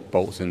the rock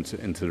bolts into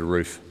the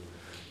roof.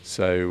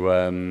 So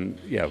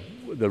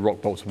the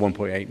rock bolts are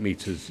 1.8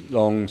 meters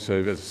long.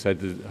 So as I said,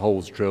 the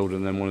hole's drilled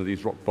and then one of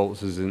these rock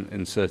bolts is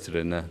inserted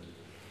in there.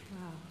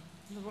 Wow.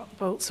 The rock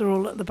bolts are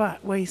all at the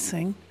back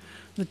waiting.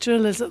 The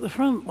drill is at the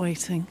front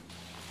waiting.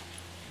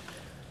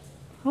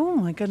 Oh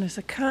my goodness,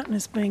 a curtain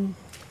is being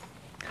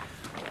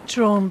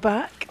drawn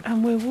back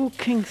and we're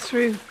walking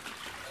through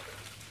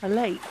a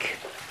lake.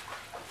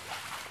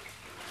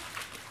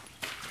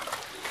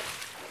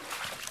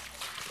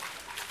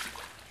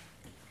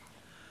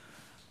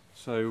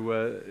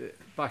 So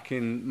back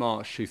in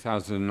March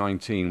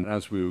 2019,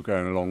 as we were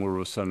going along, all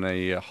of a sudden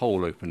a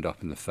hole opened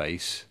up in the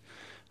face,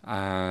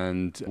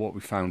 and what we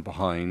found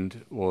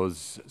behind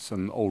was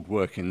some old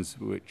workings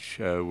which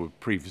were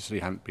previously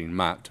hadn't been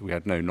mapped. We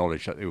had no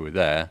knowledge that they were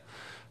there,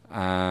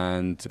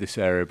 and this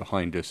area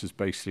behind us has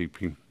basically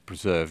been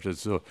preserved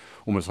as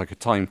almost like a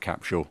time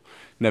capsule,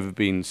 never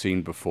been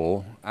seen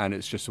before, and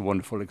it's just a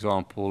wonderful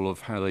example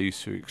of how they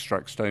used to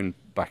extract stone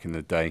back in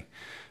the day.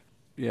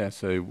 Yeah,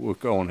 so we'll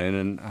go on in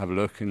and have a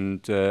look,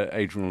 and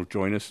Adrian will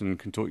join us and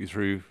can talk you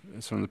through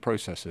some of the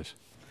processes.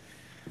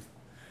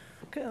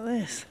 Look at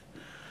this.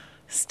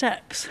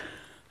 Steps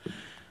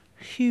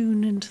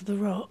hewn into the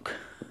rock,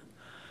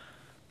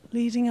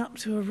 leading up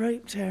to a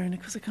roped area,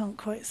 because I can't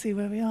quite see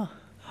where we are.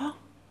 Oh,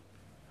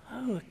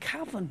 a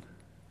cavern.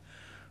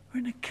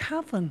 We're in a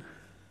cavern.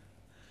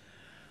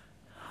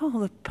 Oh,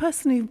 the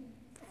person who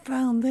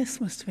found this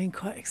must have been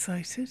quite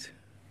excited.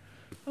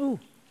 Oh,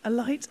 a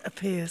light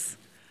appears.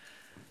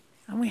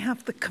 And we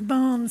have the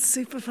command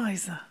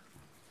supervisor.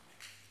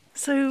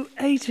 So,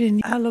 Adrian,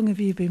 how long have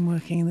you been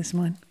working in this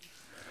mine?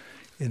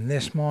 In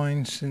this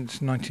mine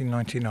since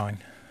 1999.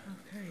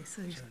 Okay,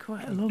 so it's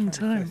quite a long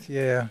time.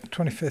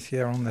 25th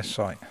year on this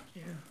site.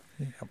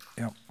 Yeah.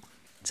 Yep.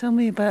 Tell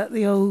me about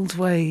the old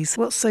ways.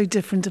 What's so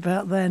different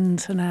about then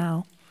to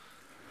now?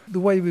 The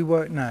way we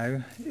work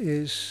now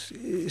is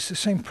it's the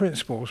same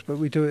principles, but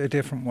we do it a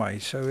different way.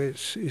 So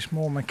it's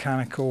more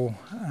mechanical.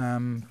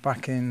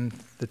 Back in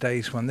the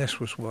days when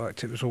this was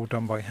worked, it was all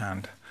done by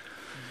hand.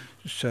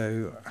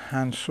 So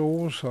hand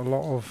saws, a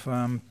lot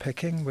of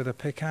picking with a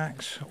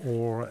pickaxe,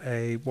 or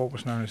what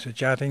was known as a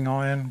jadding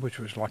iron, which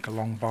was like a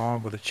long bar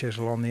with a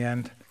chisel on the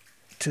end.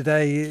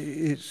 Today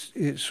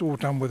it's all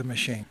done with a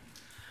machine.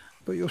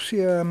 But you'll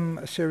see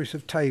a series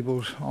of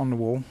tables on the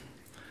wall.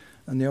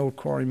 And the old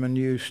quarrymen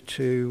used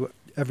to,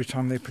 every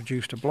time they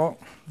produced a block,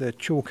 they'd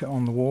chalk it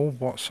on the wall,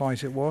 what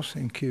size it was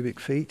in cubic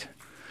feet.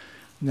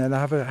 And then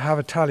have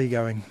a tally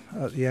going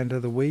at the end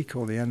of the week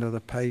or the end of the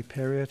pay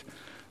period.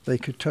 They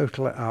could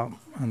total it up,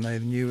 and they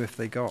knew if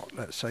they got,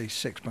 let's say,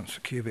 6 months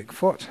a cubic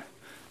foot,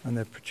 and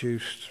they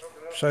produced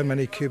so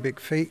many cubic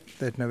feet,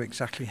 they'd know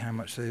exactly how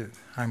much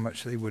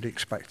they would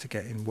expect to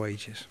get in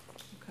wages.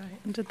 Okay.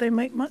 And did they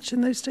make much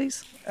in those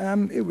days?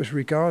 It was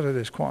regarded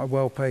as quite a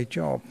well-paid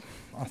job.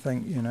 I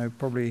think,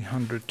 probably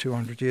 100,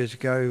 200 years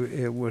ago,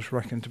 it was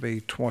reckoned to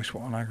be twice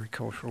what an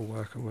agricultural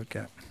worker would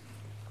get.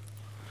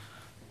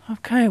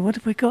 Okay, what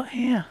have we got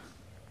here?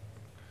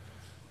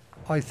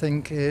 I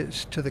think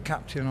it's to the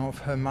captain of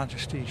Her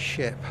Majesty's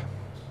ship.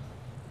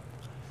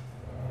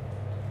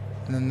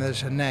 And then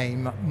there's a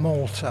name,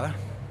 Malta,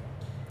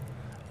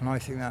 and I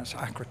think that's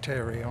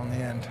Akrotiri on the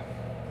end.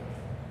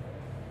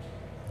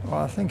 Well,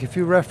 I think if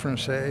you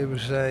reference it, it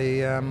was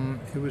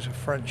a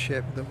French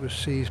ship that was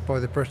seized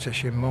by the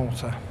British in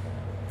Malta,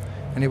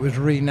 and it was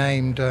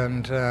renamed,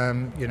 and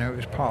it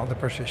was part of the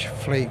British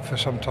fleet for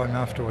some time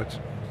afterwards.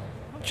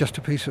 Just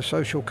a piece of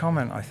social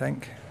comment, I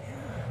think.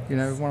 You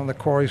know, one of the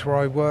quarries where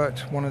I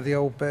worked, one of the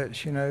old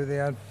bits, you know, they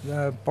had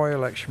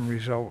by-election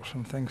results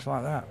and things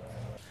like that.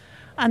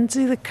 And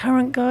do the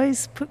current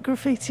guys put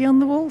graffiti on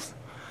the walls?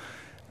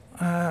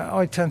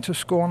 I tend to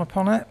scorn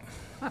upon it.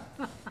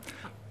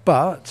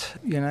 But,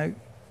 you know,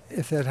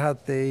 if they'd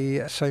had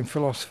the same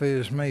philosophy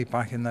as me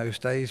back in those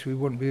days, we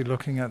wouldn't be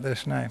looking at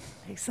this now.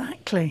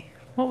 Exactly.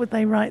 What would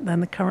they write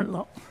then, the current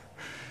lot?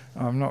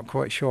 I'm not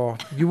quite sure.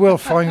 You will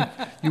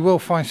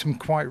find some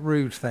quite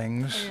rude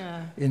things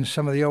in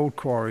some of the old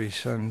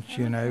quarries, and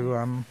you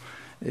know,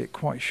 it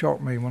quite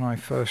shocked me when I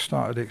first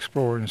started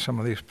exploring some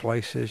of these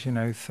places, you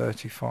know,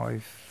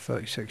 35,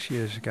 36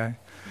 years ago.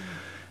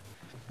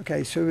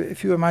 Okay, so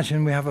if you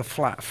imagine we have a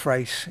flat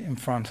face in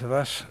front of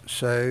us,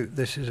 so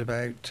this is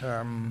about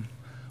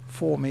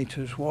 4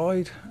 meters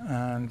wide,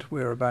 and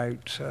we're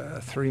about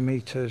 3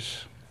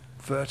 meters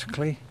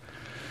vertically.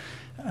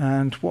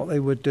 And what they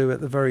would do at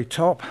the very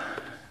top,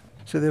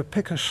 so they'll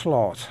pick a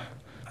slot,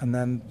 and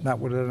then that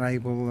would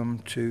enable them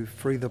to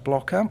free the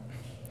block up.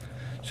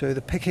 So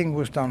the picking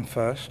was done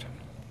first,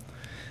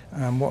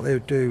 and what they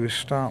would do is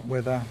start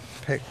with a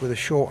pick with a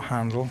short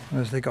handle, and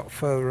as they got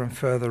further and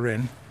further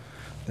in,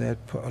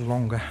 they'd put a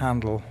longer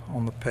handle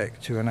on the pick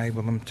to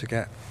enable them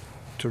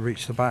to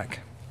reach the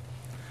back.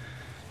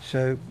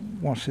 So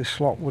once this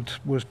slot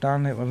was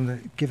done, it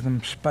would give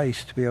them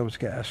space to be able to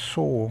get a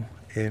saw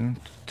in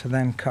to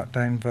then cut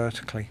down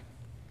vertically.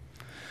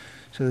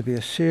 So there'd be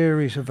a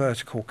series of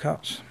vertical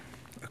cuts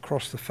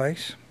across the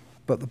face,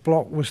 but the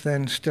block was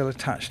then still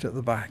attached at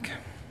the back,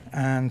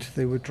 and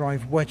they would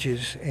drive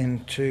wedges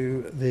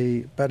into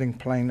the bedding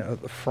plane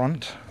at the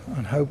front,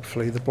 and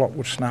hopefully the block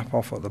would snap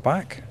off at the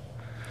back.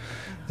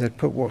 They'd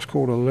put what's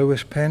called a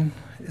Lewis pin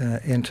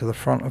into the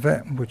front of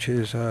it, which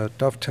is a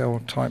dovetail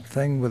type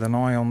thing with an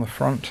eye on the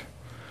front.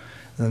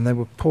 Then they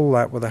would pull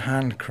that with a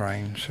hand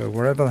crane. So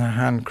wherever the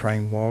hand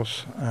crane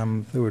was,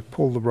 they would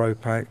pull the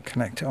rope out,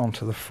 connect it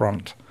onto the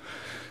front.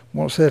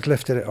 Once they'd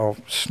lifted it off,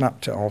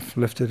 snapped it off,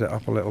 lifted it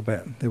up a little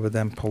bit, they would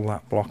then pull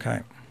that block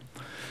out.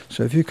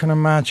 So if you can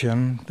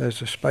imagine,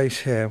 there's a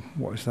space here,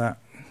 what is that?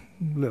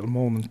 A little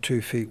more than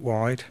 2 feet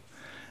wide,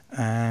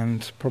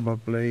 and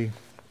probably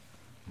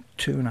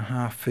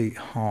 2.5 feet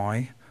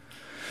high.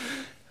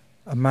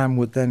 A man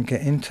would then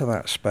get into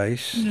that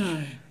space.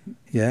 No.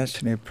 Yes,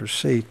 and he'd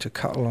proceed to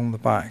cut along the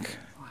back.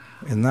 Wow.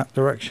 In that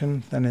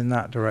direction, then in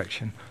that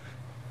direction.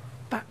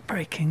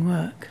 Back-breaking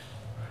work.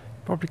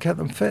 Probably kept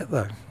them fit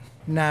though.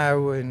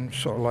 Now, in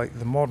sort of like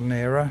the modern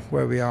era,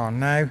 where we are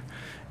now,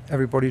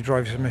 everybody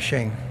drives a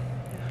machine.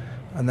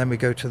 And then we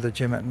go to the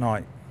gym at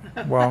night.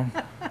 Well,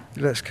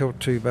 let's kill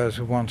 2 birds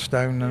with 1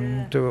 stone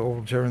and do it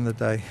all during the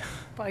day.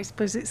 But I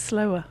suppose it's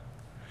slower.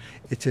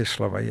 It is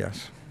slower,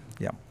 yes.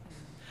 Yeah.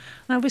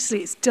 And obviously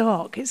it's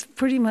dark. It's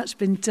pretty much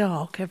been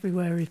dark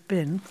everywhere we've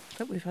been,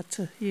 that we've had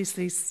to use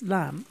these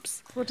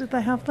lamps. What did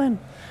they have then?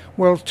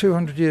 Well,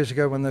 200 years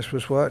ago when this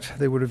was worked,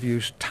 they would have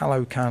used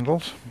tallow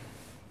candles,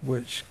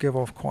 which give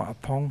off quite a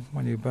pong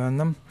when you burn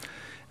them.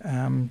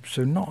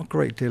 So not a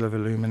great deal of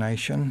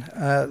illumination.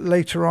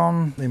 Later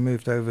on, they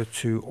moved over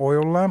to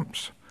oil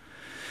lamps.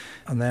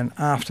 And then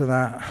after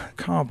that,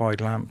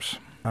 carbide lamps.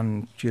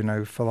 And, you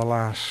know, for the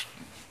last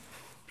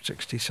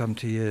 60,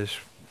 70 years,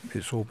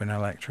 it's all been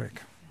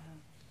electric.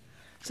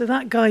 So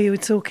that guy you were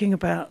talking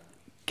about,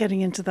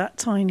 getting into that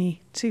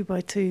tiny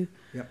 2x2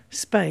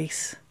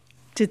 space,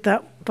 did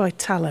that by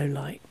tallow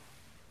light?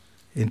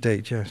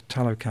 Indeed, yes,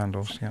 tallow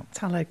candles, yeah.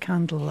 Tallow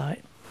candle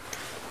light.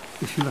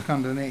 If you look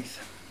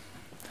underneath,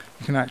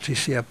 you can actually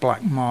see a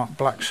black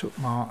soot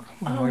mark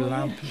where my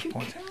lamp is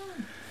pointing.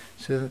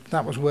 So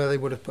that was where they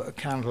would have put a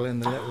candle in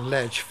the little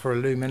ledge for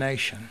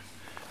illumination.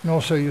 And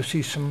also you'll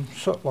see some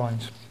soot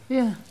lines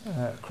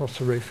across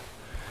the roof.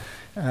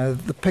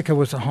 The picker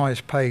was the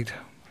highest paid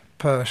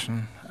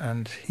person,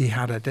 and he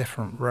had a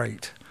different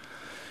rate.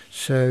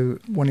 So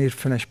when he'd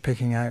finished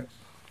picking out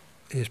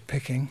his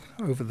picking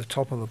over the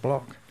top of the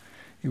block,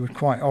 he would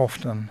quite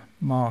often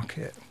mark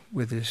it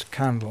with his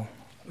candle,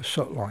 a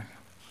soot line.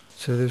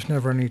 So there's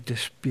never any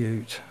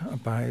dispute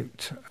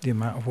about the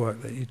amount of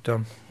work that he'd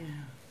done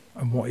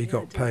and what he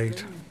got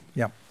paid.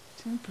 Yeah.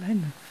 Don't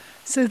blame them.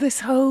 So this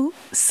whole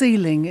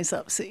ceiling is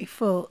absolutely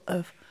full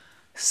of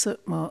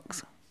soot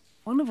marks.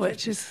 One of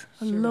which is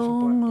a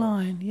long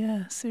line,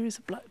 a series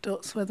of black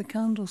dots where the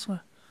candles were.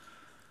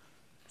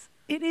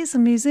 It is a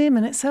museum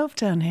in itself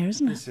down here,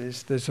 isn't it? This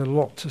is. There's a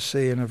lot to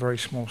see in a very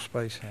small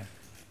space here.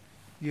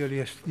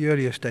 The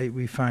earliest date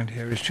we found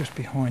here is just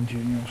behind you,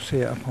 and you'll see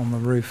it up on the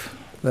roof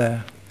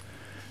there.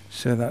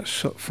 So that's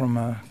soot from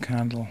a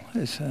candle.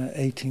 It's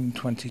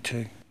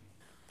 1822.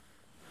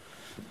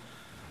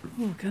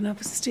 We're going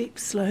up a steep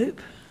slope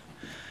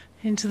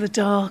into the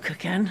dark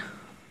again.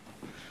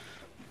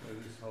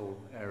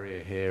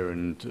 Area here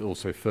and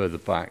also further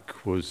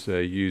back was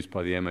used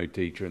by the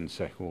MOD during the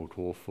Second World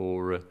War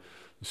for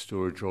the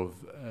storage of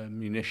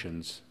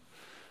munitions.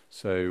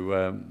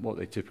 So what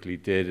they typically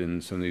did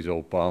in some of these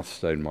old Bath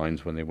stone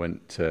mines, when they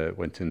went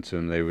into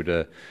them, they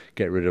would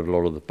get rid of a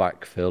lot of the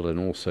backfill and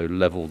also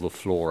level the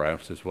floor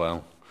out as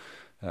well.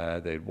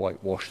 They'd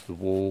whitewash the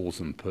walls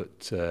and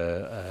put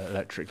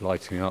electric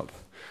lighting up,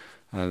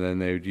 and then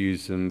they would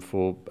use them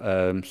for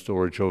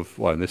storage of,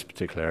 well, in this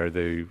particular area,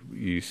 they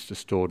used to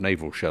store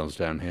naval shells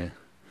down here.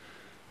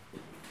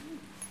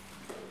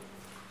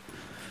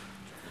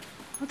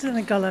 I don't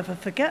think I'll ever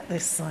forget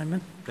this,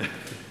 Simon.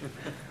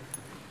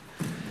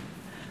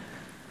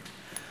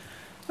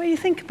 Well, you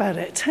think about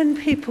it, 10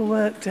 people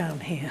work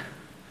down here.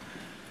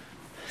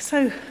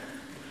 So,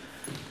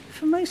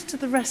 for most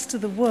of the rest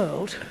of the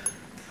world,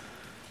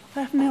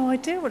 they have no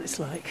idea what it's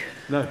like.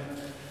 No.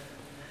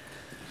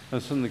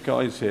 And some of the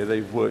guys here,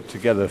 they've worked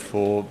together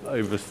for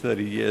over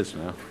 30 years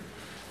now.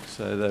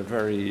 So they're a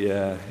very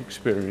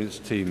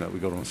experienced team that we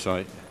got on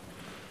site.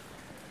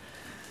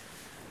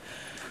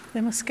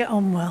 They must get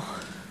on well.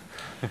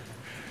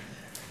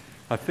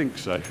 I think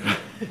so.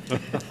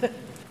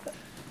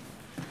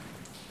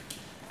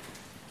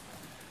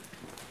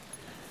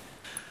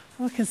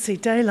 I can see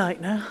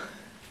daylight now.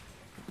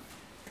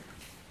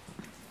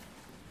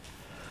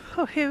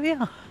 Oh, here we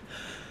are,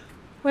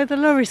 where the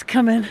lorries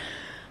come in,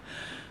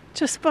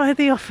 just by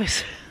the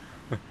office.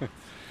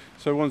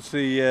 So once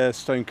the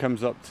stone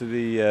comes up to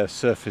the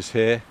surface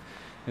here,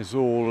 it's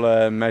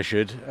all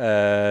measured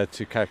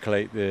to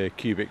calculate the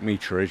cubic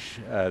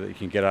meterage that you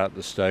can get out of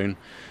the stone,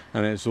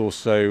 and it's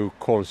also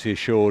quality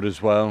assured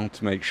as well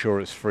to make sure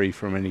it's free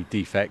from any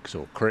defects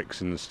or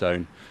cricks in the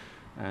stone.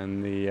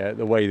 And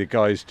the way the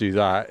guys do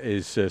that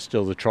is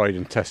still the tried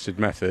and tested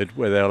method,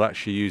 where they'll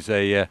actually use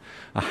a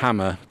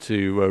hammer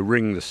to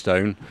ring the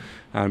stone,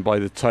 and by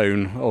the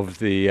tone of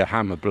the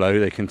hammer blow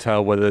they can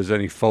tell whether there's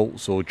any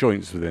faults or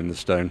joints within the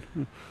stone.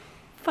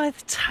 By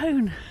the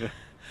tone? Yeah.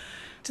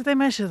 Do they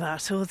measure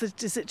that, or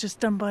is it just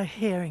done by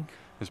hearing?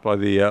 It's by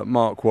the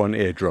Mark 1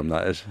 eardrum,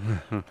 that is.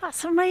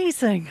 That's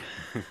amazing.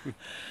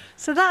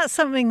 So that's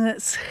something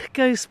that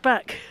goes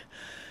back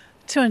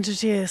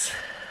 200 years.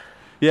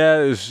 Yeah,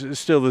 it's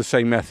still the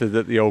same method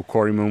that the old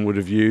quarrymen would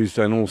have used,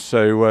 and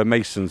also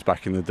masons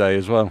back in the day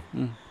as well.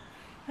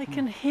 They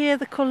can hear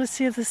the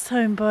quality of the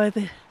stone by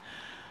the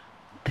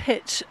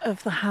pitch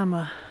of the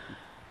hammer.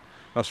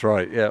 That's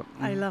right, yeah.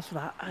 I love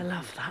that, I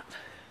love that.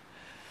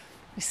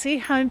 You see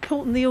how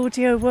important the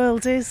audio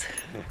world is?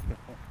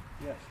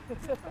 Yes.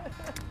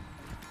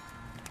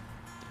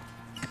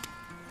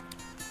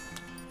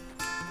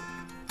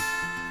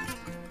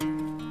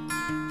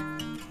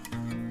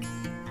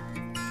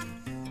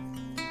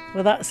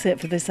 Well, that's it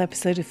for this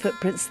episode of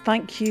Footprints.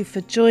 Thank you for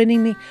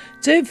joining me.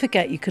 Don't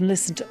forget you can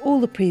listen to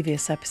all the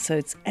previous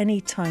episodes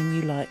anytime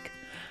you like.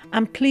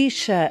 And please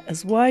share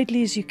as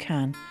widely as you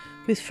can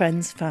with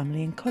friends,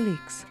 family and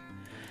colleagues.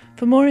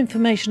 For more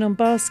information on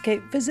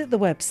Bathscape, visit the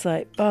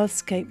website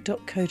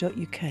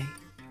bathscape.co.uk.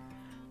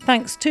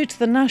 Thanks too to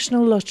the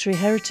National Lottery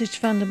Heritage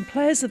Fund and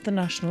players of the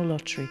National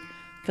Lottery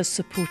for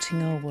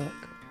supporting our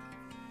work.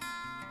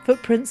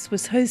 Footprints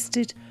was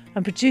hosted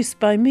and produced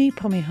by me,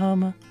 Pommy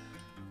Harmer,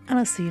 and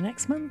I'll see you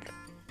next month.